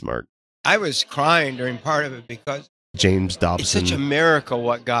 God, she's smart. I was crying during part of it because James Dobson. It's such a miracle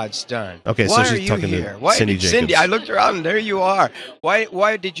what God's done. Okay, why so are she's you talking here? to Why Cindy did Jacobs. Cindy, I looked around and there you are.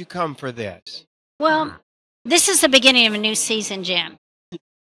 Why did you come for this? Well, this is the beginning of a new season, Jim.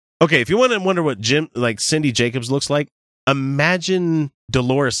 Okay, if you want to wonder what Cindy Jacobs looks like, imagine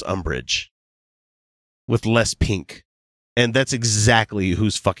Dolores Umbridge with less pink. And that's exactly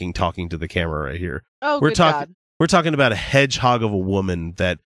who's fucking talking to the camera right here. Oh, we're good talking God. We're talking about a hedgehog of a woman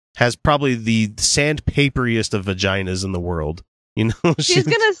that has probably the sandpaperiest of vaginas in the world. She's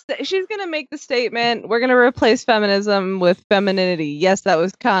gonna make the statement, we're gonna replace feminism with femininity. Yes, that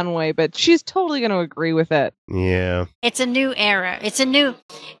was Conway, but she's totally gonna agree with it. Yeah. It's a new era. It's a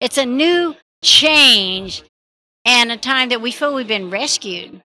new change and a time that we feel we've been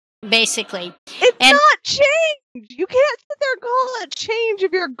rescued, basically. It's not change. You can't sit there and call it change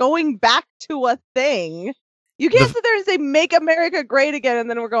if you're going back to a thing. You can't sit there and say, make America great again, and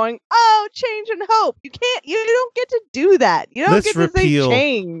then we're going, oh, change and hope. You don't get to do that. You don't get to say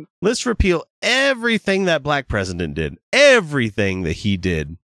change. Let's repeal everything that black president did. Everything that he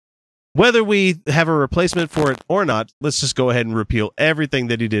did. Whether we have a replacement for it or not, let's just go ahead and repeal everything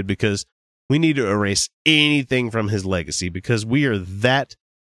that he did because we need to erase anything from his legacy because we are that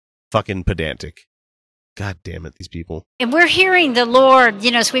fucking pedantic. God damn it, these people. And we're hearing the Lord,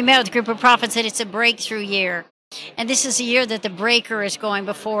 so we met with a group of prophets that it's a breakthrough year. And this is a year that the breaker is going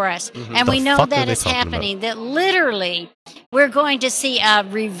before us. Mm-hmm. And we know that is happening, that literally we're going to see a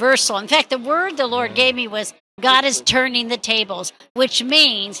reversal. In fact, the word the Lord gave me was God is turning the tables, which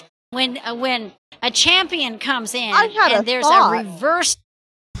means when a champion comes in and there's a reverse.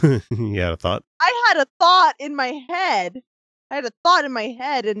 You had a thought? I had a thought in my head.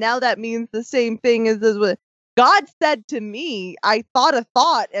 And now that means the same thing as what God said to me. I thought a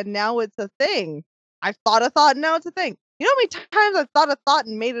thought, and now it's a thing. I thought a thought, and now it's a thing. You know how many times I've thought a thought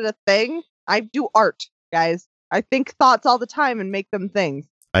and made it a thing? I do art, guys. I think thoughts all the time and make them things.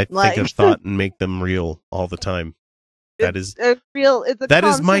 I think a thought and make them real all the time. That is real. It's that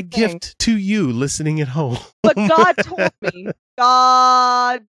is my gift to you listening at home. But God told me.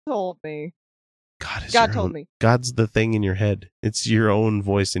 God told me. God told me. God's the thing in your head. It's your own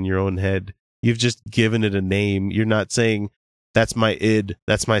voice in your own head. You've just given it a name. You're not saying, that's my id,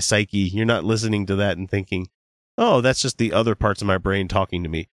 that's my psyche. You're not listening to that and thinking, oh, that's just the other parts of my brain talking to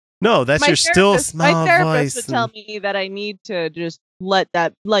me. No, that's your still small voice. My therapist would tell me that I need to just let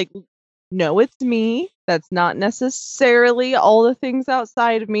that, no, it's me. That's not necessarily all the things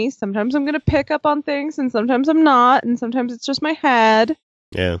outside of me. Sometimes I'm going to pick up on things, and sometimes I'm not, and sometimes it's just my head.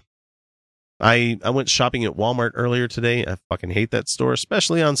 Yeah. I went shopping at Walmart earlier today. I fucking hate that store,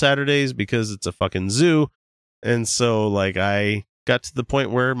 especially on Saturdays because it's a fucking zoo. And so, I got to the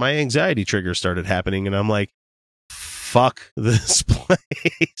point where my anxiety trigger started happening, and I'm like, fuck this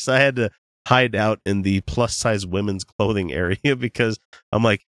place. I had to hide out in the plus-size women's clothing area because I'm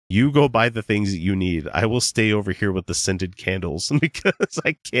like, you go buy the things that you need. I will stay over here with the scented candles because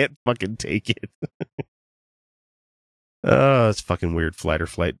I can't fucking take it. It's fucking weird. Flight or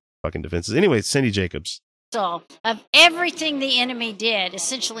flight fucking defenses. Anyway, Cindy Jacobs. So, of everything the enemy did,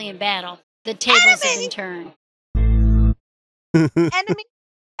 essentially in battle, the tables have been turned. Enemy.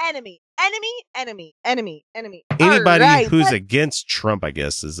 Anybody who's against Trump, I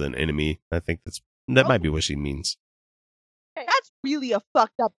guess, is an enemy. I think that might be what she means. That's really a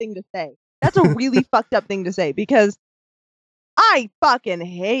fucked up thing to say. That's a really fucked up thing to say because I fucking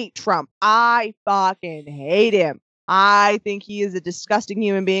hate Trump. I fucking hate him. I think he is a disgusting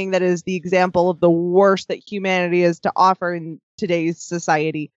human being that is the example of the worst that humanity has to offer in today's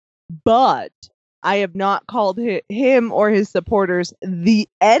society. but I have not called him or his supporters the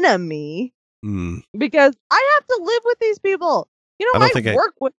enemy because I have to live with these people. You know, I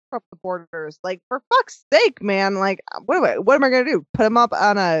work with Trump supporters. Like, for fuck's sake, man. Like, what am I going to do? Put him up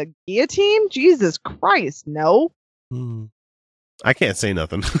on a guillotine? Jesus Christ, no. I can't say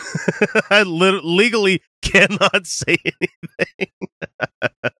nothing. I legally cannot say anything.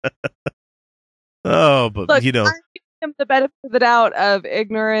 But look, you know, I give him the benefit of the doubt of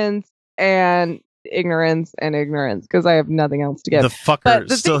ignorance because I have nothing else to give. The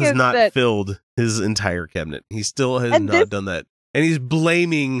fucker still has not filled his entire cabinet. He still has not done that. And he's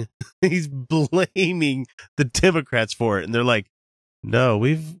blaming the Democrats for it. And they're like, no,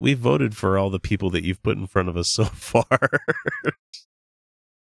 we've voted for all the people that you've put in front of us so far.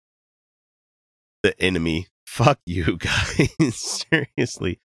 The enemy. Fuck you guys.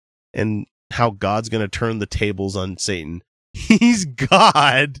 Seriously. And how God's going to turn the tables on Satan. He's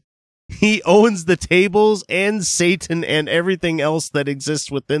God. He owns the tables and Satan and everything else that exists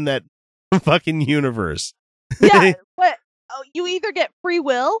within that fucking universe. Yeah, but you either get free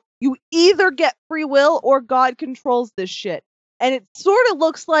will or God controls this shit. And it sort of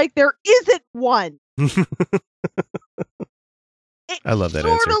looks like there isn't one. I love that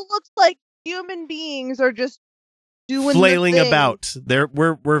answer. It sort of looks like human beings are just doing flailing the thing. About.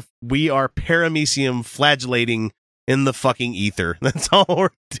 We are paramecium flagellating in the fucking ether. That's all we're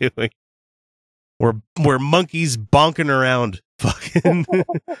doing. We're monkeys bonking around, fucking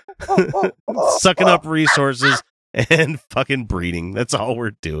sucking up resources and fucking breeding. That's all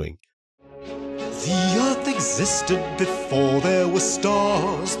we're doing. The earth existed before there were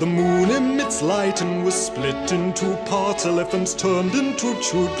stars. The moon emits light and was split into parts. Elephants turned into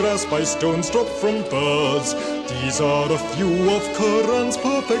chewed grass by stones dropped from birds. These are a few of Quran's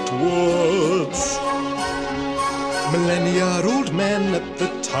perfect words. Millennia-old men at the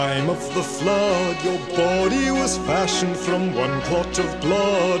time of the flood. Your body was fashioned from one clot of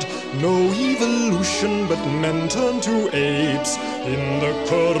blood. No evolution, but men turn to apes. In the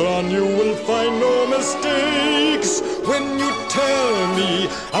Quran you will find no mistakes. When you tell me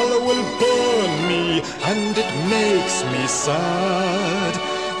Allah will burn me, and it makes me sad,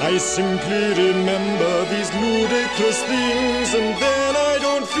 I simply remember these ludicrous things, and then I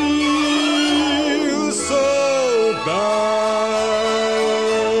don't feel so bad.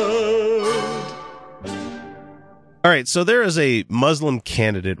 All right, so there is a Muslim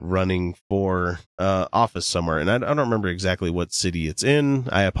candidate running for office somewhere, and I don't remember exactly what city it's in.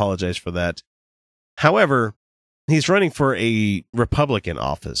 I apologize for that. However, he's running for a Republican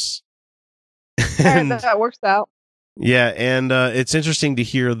office. And that works out. Yeah, and it's interesting to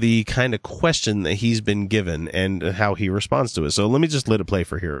hear the kind of question that he's been given and how he responds to it. So let me just let it play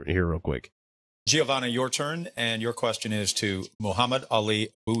for here real quick. Giovanna, your turn, and your question is to Muhammad Ali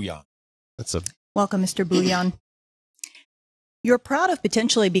Bouyan. Welcome, Mr. Bouyan. You're proud of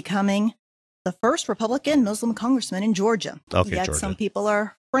potentially becoming the first Republican Muslim congressman in Georgia. Okay, Yet Georgia. some people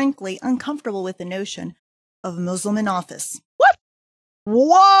are frankly uncomfortable with the notion of a Muslim in office. What?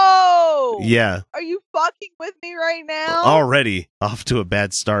 Whoa! Yeah. Are you fucking with me right now? Already off to a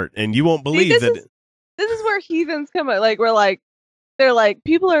bad start, and you won't believe that. This is where heathens come out. Like, they're like,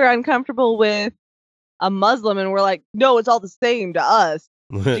 people are uncomfortable with a Muslim, and we're like, no, it's all the same to us.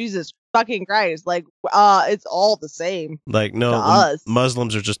 Jesus fucking Christ. Like, it's all the same. Like, no, to us.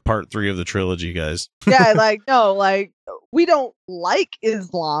 Muslims are just part 3 of the trilogy, guys. Yeah, like, no, like, we don't like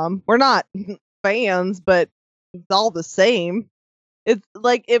Islam. We're not fans, but it's all the same. It's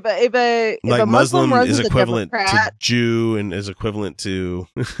like if a Muslim runs is as a equivalent Democrat, to Jew and is equivalent to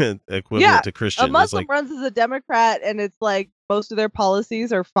to Christian. A Muslim it's like, runs as a Democrat, and it's like most of their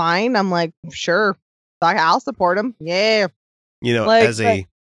policies are fine. I'm like, sure, I'll support them. Yeah, you know, like,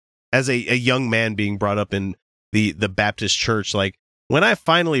 as a young man being brought up in the Baptist church, like when I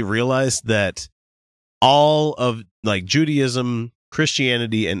finally realized that all of like Judaism,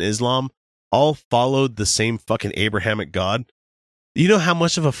 Christianity, and Islam all followed the same fucking Abrahamic God. You know how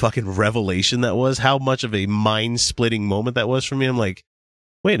much of a fucking revelation that was? How much of a mind-splitting moment that was for me? I'm like,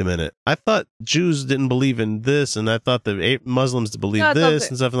 wait a minute. I thought Jews didn't believe in this, and I thought the Muslims believe this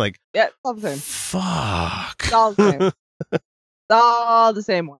and stuff. And like, yeah, it's all the same. Fuck. It's all the same. It's all the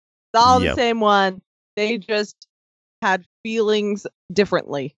same one. It's all the same one. They just had feelings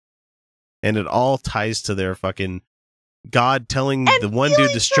differently. And it all ties to their fucking God telling the one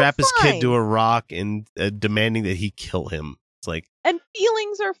dude to strap his kid to a rock and demanding that he kill him. It's like, and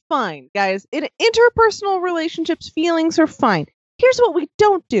feelings are fine, guys. In interpersonal relationships, feelings are fine. Here's what we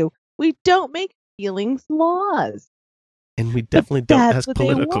don't do. We don't make feelings laws. And we definitely don't that's ask what they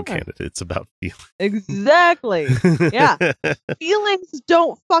political want. candidates about feelings. Exactly. Yeah. Feelings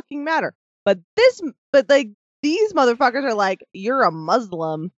don't fucking matter. But like these motherfuckers are like, you're a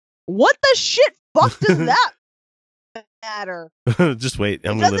Muslim. What the shit fuck does that matter? Just wait.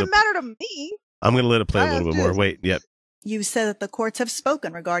 It doesn't matter to me. I'm going to let it play a Alright, little let's bit do more. this. Wait. Yep. You said that the courts have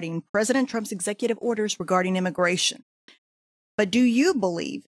spoken regarding President Trump's executive orders regarding immigration. But do you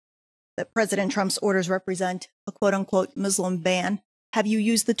believe that President Trump's orders represent a quote-unquote Muslim ban? Have you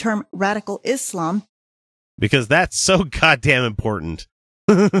used the term radical Islam? Because that's so goddamn important.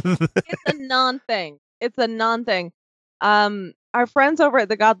 It's a non-thing. It's a non-thing. Our friends over at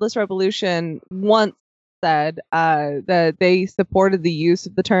the Godless Revolution once said that they supported the use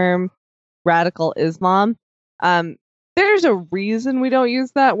of the term radical Islam. There's a reason we don't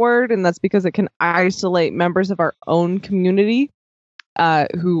use that word, and that's because it can isolate members of our own community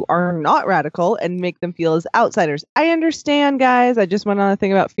who are not radical and make them feel as outsiders. I understand, guys. I just went on a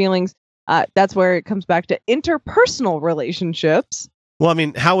thing about feelings. That's where it comes back to interpersonal relationships. Well, I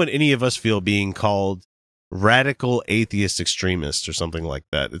mean, how would any of us feel being called radical atheist extremist or something like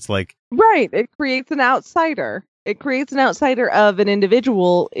that? It's like... Right. It creates an outsider. It creates an outsider of an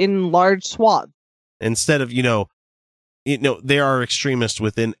individual in large swaths. Instead of, there are extremists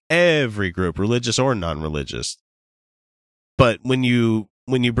within every group, religious or non-religious. But when you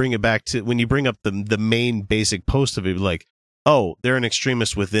bring it back to, when you bring up the main basic post of it, like, oh, they're an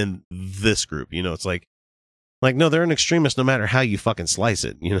extremist within this group, it's like, no, they're an extremist no matter how you fucking slice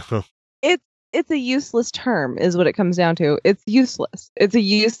it, It's a useless term is what it comes down to. It's useless. It's a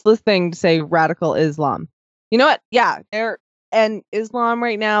useless thing to say radical Islam. You know what? Yeah, and Islam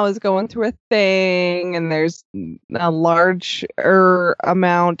right now is going through a thing, and there's a larger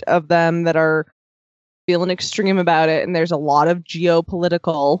amount of them that are feeling extreme about it, and there's a lot of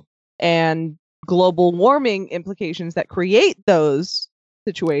geopolitical and global warming implications that create those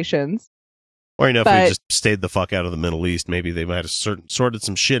situations. Or, if we just stayed the fuck out of the Middle East, maybe they might have sorted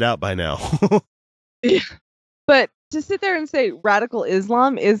some shit out by now. But to sit there and say radical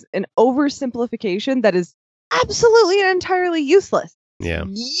Islam is an oversimplification that is absolutely and entirely useless. Yeah.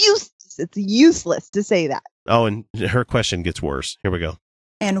 It's useless to say that. Oh, and her question gets worse. Here we go.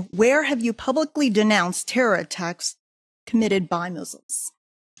 And where have you publicly denounced terror attacks committed by Muslims?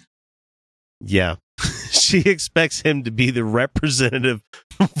 Yeah. She expects him to be the representative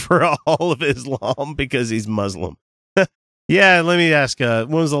for all of Islam because he's Muslim. Yeah, let me ask, when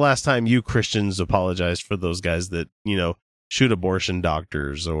was the last time you Christians apologized for those guys that, shoot abortion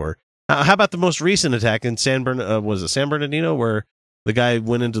doctors? Or how about the most recent attack in San Bernardino, where the guy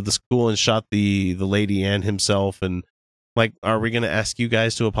went into the school and shot the lady and himself? And like, are we going to ask you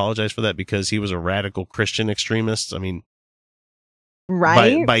guys to apologize for that because he was a radical Christian extremist? I mean,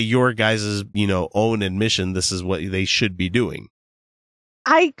 right? By your guys' own admission, this is what they should be doing.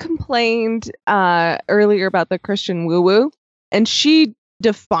 I complained earlier about the Christian woo-woo, and she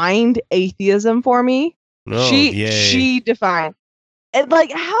defined atheism for me. Oh, she defined. And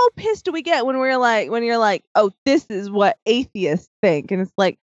like, how pissed do we get when you're like, oh, this is what atheists think, and it's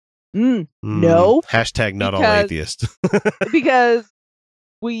like, no. Hashtag not all atheists. Because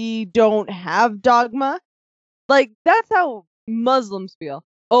we don't have dogma. Like, that's how Muslims feel.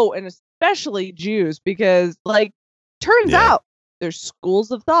 Oh, and especially Jews, because turns out there's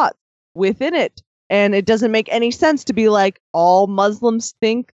schools of thought within it, and it doesn't make any sense to be like all Muslims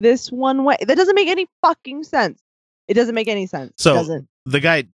think this one way. That doesn't make any fucking sense. It doesn't make any sense. So the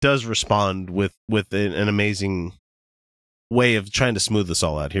guy does respond with an amazing way of trying to smooth this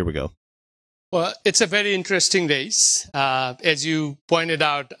all out. Here we go. Well, it's a very interesting race. As you pointed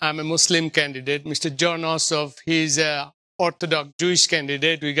out, I'm a Muslim candidate. Mr. John Ossoff, he's a Orthodox Jewish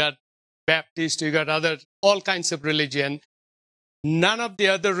candidate. We got Baptist, we got all kinds of religion. None of the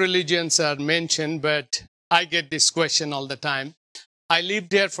other religions are mentioned, but I get this question all the time. I lived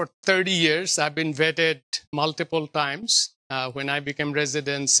there for 30 years. I've been vetted multiple times. When I became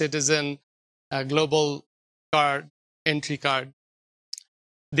resident, citizen, global card, entry card.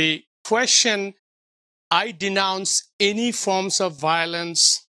 The question, I denounce any forms of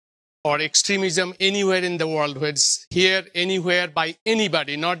violence or extremism anywhere in the world, whether it's here, anywhere, by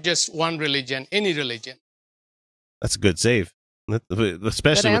anybody, not just one religion, any religion. That's a good save,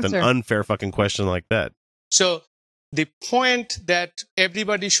 especially with an unfair fucking question like that. So the point that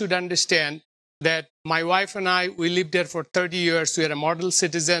everybody should understand that my wife and I, we lived there for 30 years. We are a model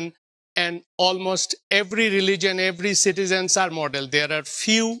citizen, and almost every religion, every citizens are model. There are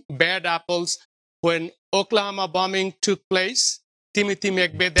few bad apples. When Oklahoma bombing took place, Timothy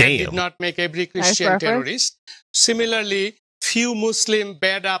McVeigh, that did not make every Christian terrorist. Similarly, few Muslim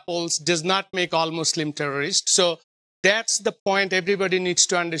bad apples does not make all Muslim terrorists. So that's the point everybody needs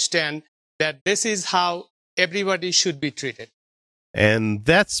to understand, that this is how everybody should be treated. And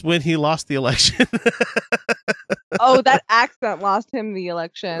that's when he lost the election. Oh, that accent lost him the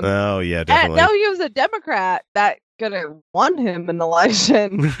election. Oh, yeah, definitely. And no, he was a Democrat. That could have won him an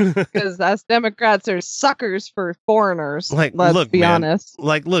election. Because us Democrats are suckers for foreigners. Like, let's look, be man, honest.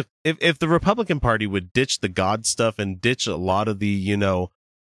 Like, look, if the Republican Party would ditch the God stuff and ditch a lot of the,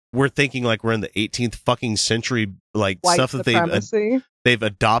 we're thinking like we're in the 18th fucking century, like White stuff that supremacy. they've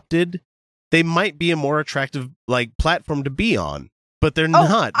adopted, they might be a more attractive like platform to be on. But they're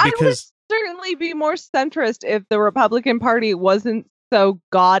not, I would because certainly be more centrist if the Republican Party wasn't so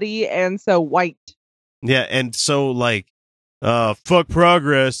gaudy and so white. yeah, and so like fuck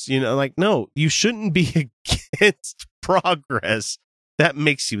progress, like no, you shouldn't be against progress. That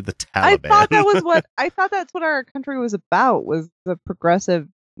makes you the Taliban. I thought that's what our country was about, was the progressive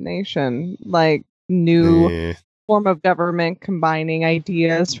nation, like new form of government combining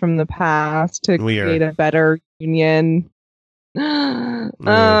ideas from the past to create a better union.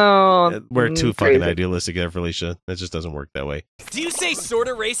 Oh, we're too crazy. fucking idealistic there, Felicia. That just doesn't work that way. Do you say sort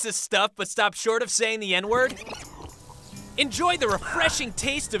of racist stuff but stop short of saying the N-word? Enjoy the refreshing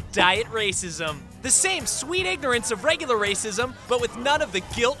taste of diet racism. The same sweet ignorance of regular racism, but with none of the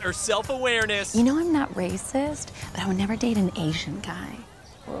guilt or self-awareness. You know I'm not racist, but I would never date an Asian guy.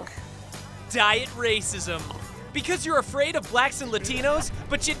 Ugh. Diet racism. Because you're afraid of blacks and Latinos,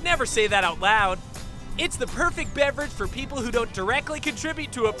 but you'd never say that out loud. It's the perfect beverage for people who don't directly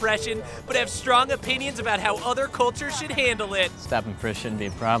contribute to oppression, but have strong opinions about how other cultures should handle it. Stopping fish shouldn't be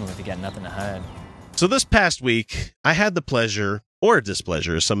a problem if you got nothing to hide. So this past week, I had the pleasure, or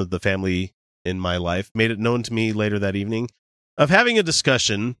displeasure, as some of the family in my life made it known to me later that evening, of having a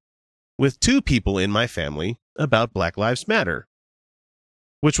discussion with two people in my family about Black Lives Matter.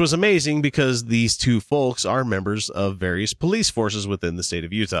 Which was amazing because these two folks are members of various police forces within the state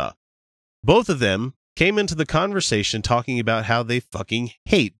of Utah. Both of them came into the conversation talking about how they fucking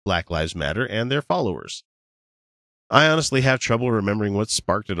hate Black Lives Matter and their followers. I honestly have trouble remembering what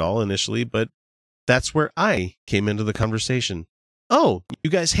sparked it all initially, but that's where I came into the conversation. Oh, you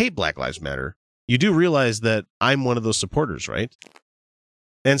guys hate Black Lives Matter. You do realize that I'm one of those supporters, right?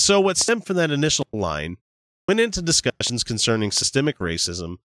 And so what stemmed from that initial line went into discussions concerning systemic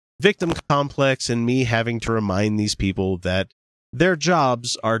racism, victim complex, and me having to remind these people that their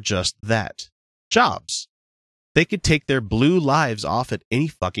jobs are just that. Jobs. They could take their blue lives off at any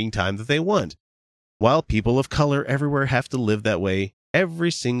fucking time that they want, while people of color everywhere have to live that way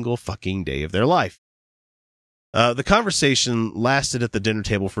every single fucking day of their life. The conversation lasted at the dinner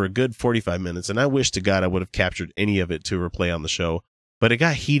table for a good 45 minutes, and I wish to God I would have captured any of it to replay on the show, but it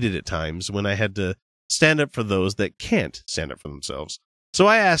got heated at times when I had to stand up for those that can't stand up for themselves. So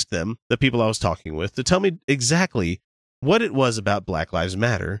I asked them, the people I was talking with, to tell me exactly what it was about Black Lives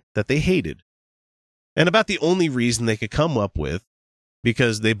Matter that they hated. And about the only reason they could come up with,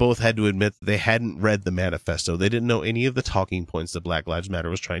 because they both had to admit that they hadn't read the manifesto. They didn't know any of the talking points that Black Lives Matter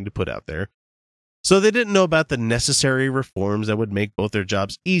was trying to put out there. So they didn't know about the necessary reforms that would make both their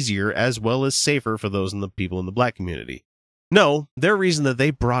jobs easier as well as safer for those in the people in the black community. No, their reason that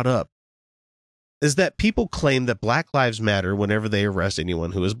they brought up is that people claim that Black Lives Matter whenever they arrest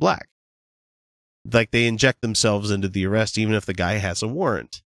anyone who is black. Like they inject themselves into the arrest even if the guy has a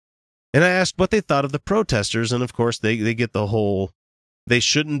warrant. And I asked what they thought of the protesters, and of course they get the whole they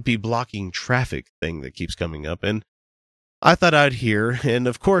shouldn't be blocking traffic thing that keeps coming up. And I thought I'd hear, and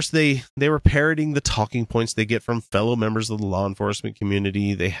of course they were parroting the talking points they get from fellow members of the law enforcement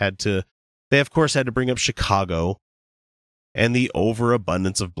community. They of course had to bring up Chicago and the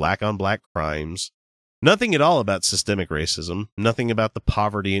overabundance of black on black crimes. Nothing at all about systemic racism, nothing about the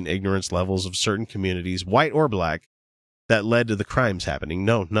poverty and ignorance levels of certain communities, white or black, that led to the crimes happening.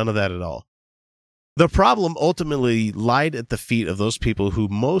 No, none of that at all. The problem ultimately lied at the feet of those people who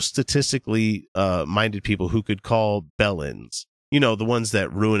most statistically minded people who could call bell-ends. You know, the ones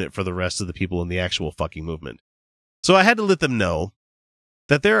that ruin it for the rest of the people in the actual fucking movement. So I had to let them know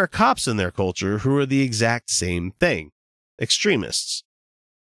that there are cops in their culture who are the exact same thing. Extremists.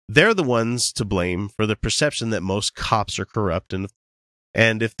 They're the ones to blame for the perception that most cops are corrupt,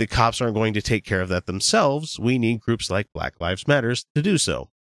 and if the cops aren't going to take care of that themselves, we need groups like Black Lives Matter to do so.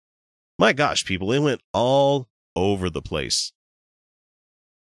 My gosh, people, it went all over the place.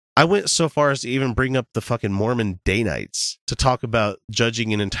 I went so far as to even bring up the fucking Mormon Day Nights to talk about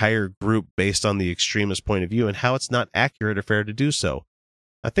judging an entire group based on the extremist point of view and how it's not accurate or fair to do so.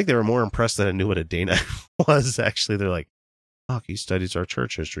 I think they were more impressed that I knew what a day night was, actually. They're like, fuck, he studies our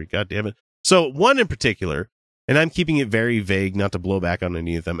church history, god damn it. So one in particular, and I'm keeping it very vague not to blow back on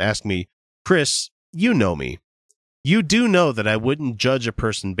any of them, asked me, Chris, you know me. You do know that I wouldn't judge a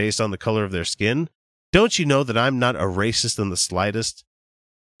person based on the color of their skin. Don't you know that I'm not a racist in the slightest?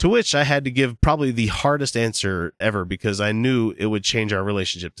 To which I had to give probably the hardest answer ever because I knew it would change our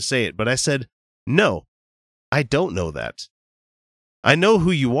relationship to say it. But I said, no, I don't know that. I know who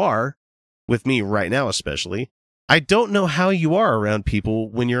you are, with me right now especially. I don't know how you are around people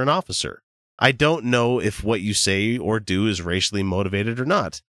when you're an officer. I don't know if what you say or do is racially motivated or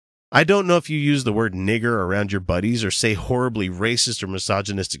not. I don't know if you use the word nigger around your buddies or say horribly racist or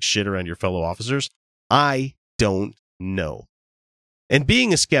misogynistic shit around your fellow officers. I don't know. And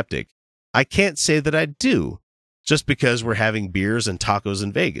being a skeptic, I can't say that I do just because we're having beers and tacos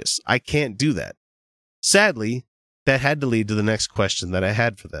in Vegas. I can't do that. Sadly, that had to lead to the next question that I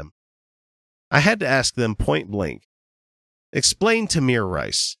had for them. I had to ask them point blank, explain to Tamir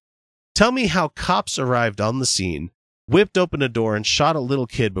Rice. Tell me how cops arrived on the scene, whipped open a door, and shot a little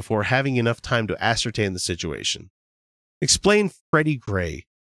kid before having enough time to ascertain the situation. Explain Freddie Gray.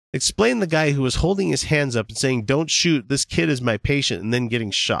 Explain the guy who was holding his hands up and saying, don't shoot, this kid is my patient, and then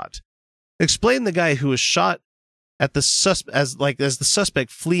getting shot. Explain the guy who was shot at the as the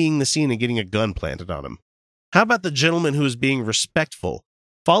suspect fleeing the scene and getting a gun planted on him. How about the gentleman who was being respectful,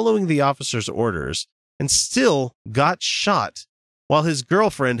 following the officer's orders, and still got shot while his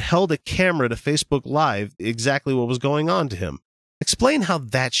girlfriend held a camera to Facebook Live exactly what was going on to him? Explain how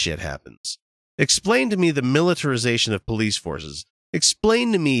that shit happens. Explain to me the militarization of police forces.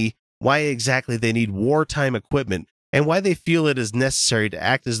 Explain to me why exactly they need wartime equipment and why they feel it is necessary to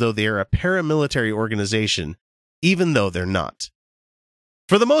act as though they are a paramilitary organization, even though they're not.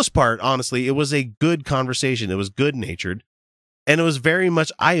 For the most part, honestly, it was a good conversation. It was good-natured, and it was very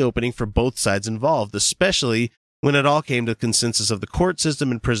much eye-opening for both sides involved, especially when it all came to the consensus of the court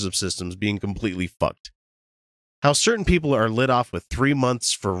system and prison systems being completely fucked. How certain people are lit off with 3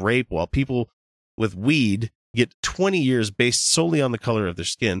 months for rape while people with weed get 20 years based solely on the color of their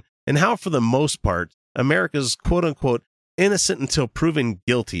skin, and how, for the most part, America's quote-unquote innocent until proven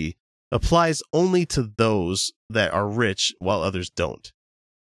guilty applies only to those that are rich while others don't.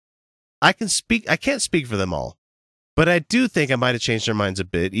 I can't speak for them all, but I do think I might have changed their minds a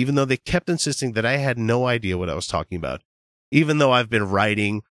bit, even though they kept insisting that I had no idea what I was talking about, even though I've been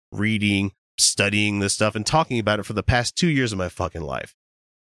writing, reading, studying this stuff, and talking about it for the past 2 years of my fucking life.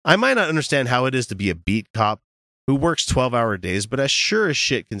 I might not understand how it is to be a beat cop who works 12-hour days, but I sure as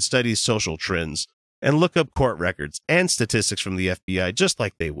shit can study social trends and look up court records and statistics from the FBI just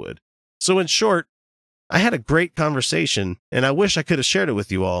like they would. So in short, I had a great conversation, and I wish I could have shared it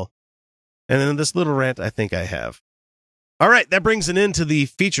with you all. And in this little rant, I think I have. All right, that brings an end to the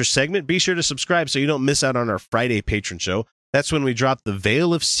feature segment. Be sure to subscribe so you don't miss out on our Friday patron show. That's when we drop the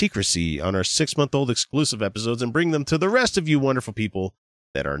Veil of Secrecy on our 6-month-old exclusive episodes and bring them to the rest of you wonderful people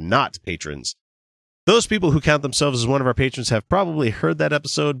that are not patrons. Those people who count themselves as one of our patrons have probably heard that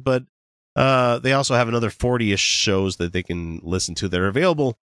episode, but they also have another 40-ish shows that they can listen to that are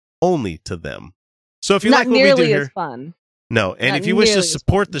available only to them. So if you like what we do here, fun. No, and if you wish to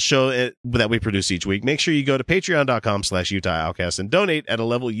support the show that we produce each week, make sure you go to patreon.com/Utah Outcasts and donate at a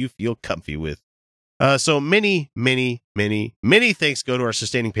level you feel comfy with. So many thanks go to our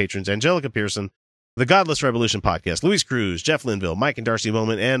sustaining patrons: Angelica Pearson, the Godless Revolution Podcast, Luis Cruz, Jeff Linville, Mike and Darcy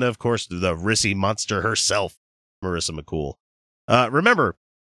Bowman, and of course the Rissy monster herself, Marissa McCool. Remember,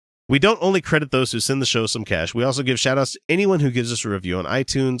 we don't only credit those who send the show some cash. We also give shout-outs to anyone who gives us a review on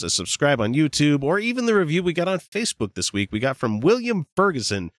iTunes, a subscribe on YouTube, or even the review we got on Facebook this week. We got from William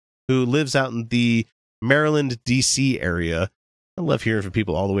Ferguson, who lives out in the Maryland, D.C. area. I love hearing from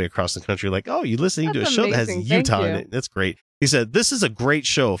people all the way across the country like, oh, you're listening to a show that has Utah in it. That's great. He said, this is a great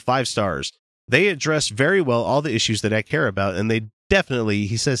show, 5 stars. They address very well all the issues that I care about, and they definitely,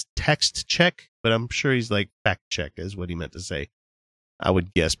 he says text check, but I'm sure he's like fact check is what he meant to say. I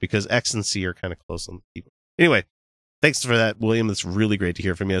would guess, because X and C are kind of close on the keyboard. Anyway, thanks for that, William. It's really great to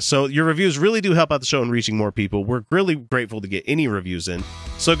hear from you. So your reviews really do help out the show in reaching more people. We're really grateful to get any reviews in.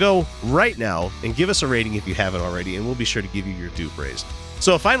 So go right now and give us a rating if you haven't already, and we'll be sure to give you your due praise.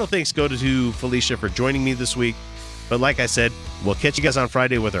 So final thanks go to Felicia for joining me this week. But like I said, we'll catch you guys on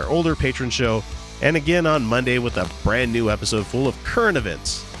Friday with our older patron show, and again on Monday with a brand new episode full of current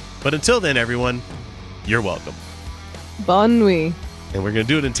events. But until then, everyone, you're welcome. Bon nuit. And we're going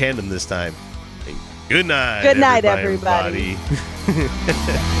to do it in tandem this time. And good night. Good night, everybody.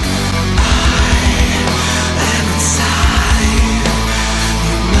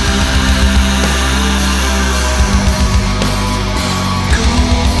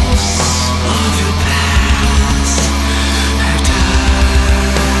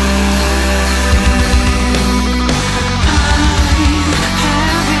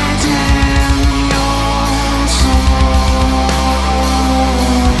 Soul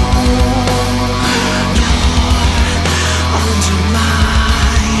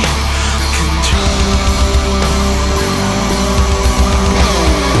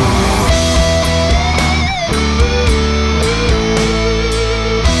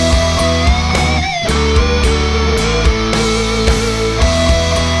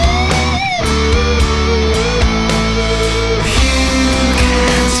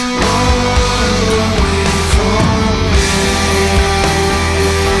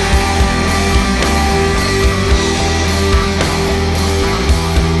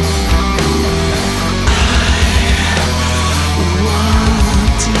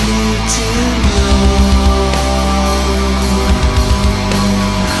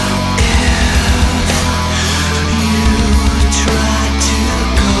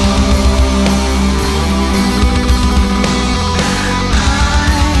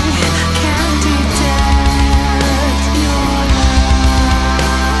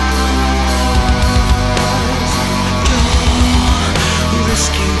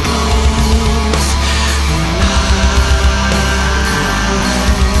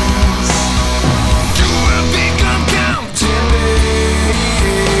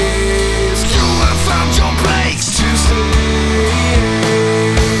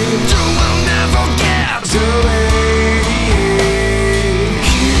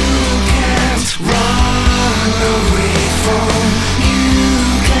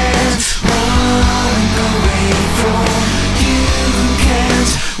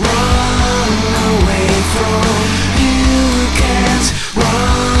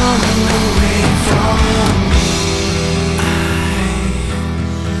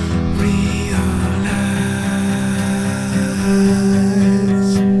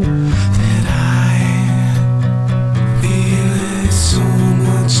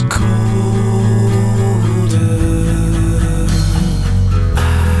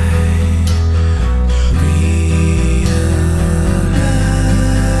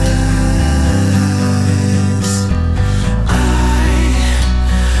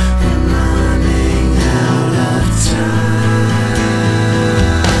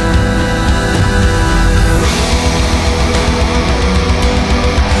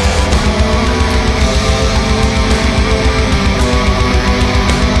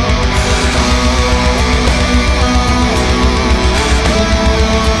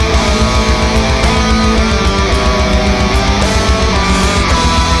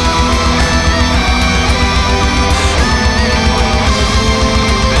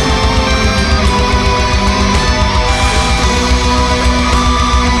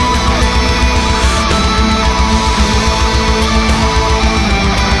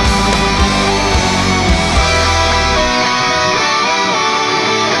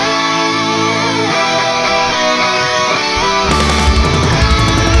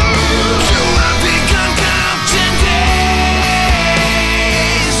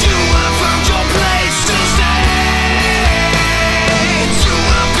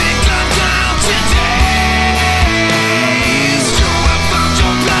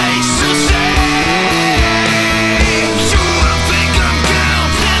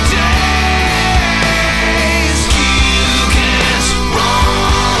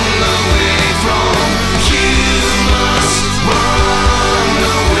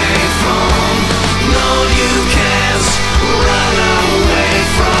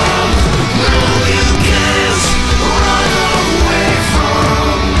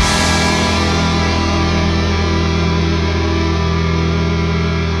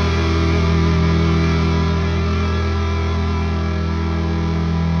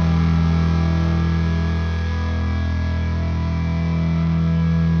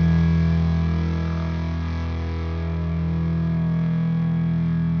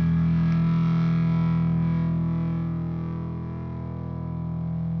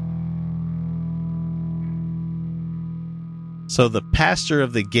So the pastor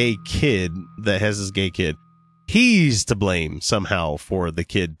of the gay kid that has his gay kid, he's to blame somehow for the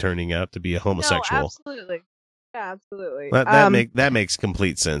kid turning out to be a homosexual. No, absolutely. Yeah, absolutely. That makes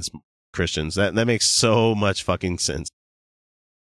complete sense, Christians. That makes so much fucking sense.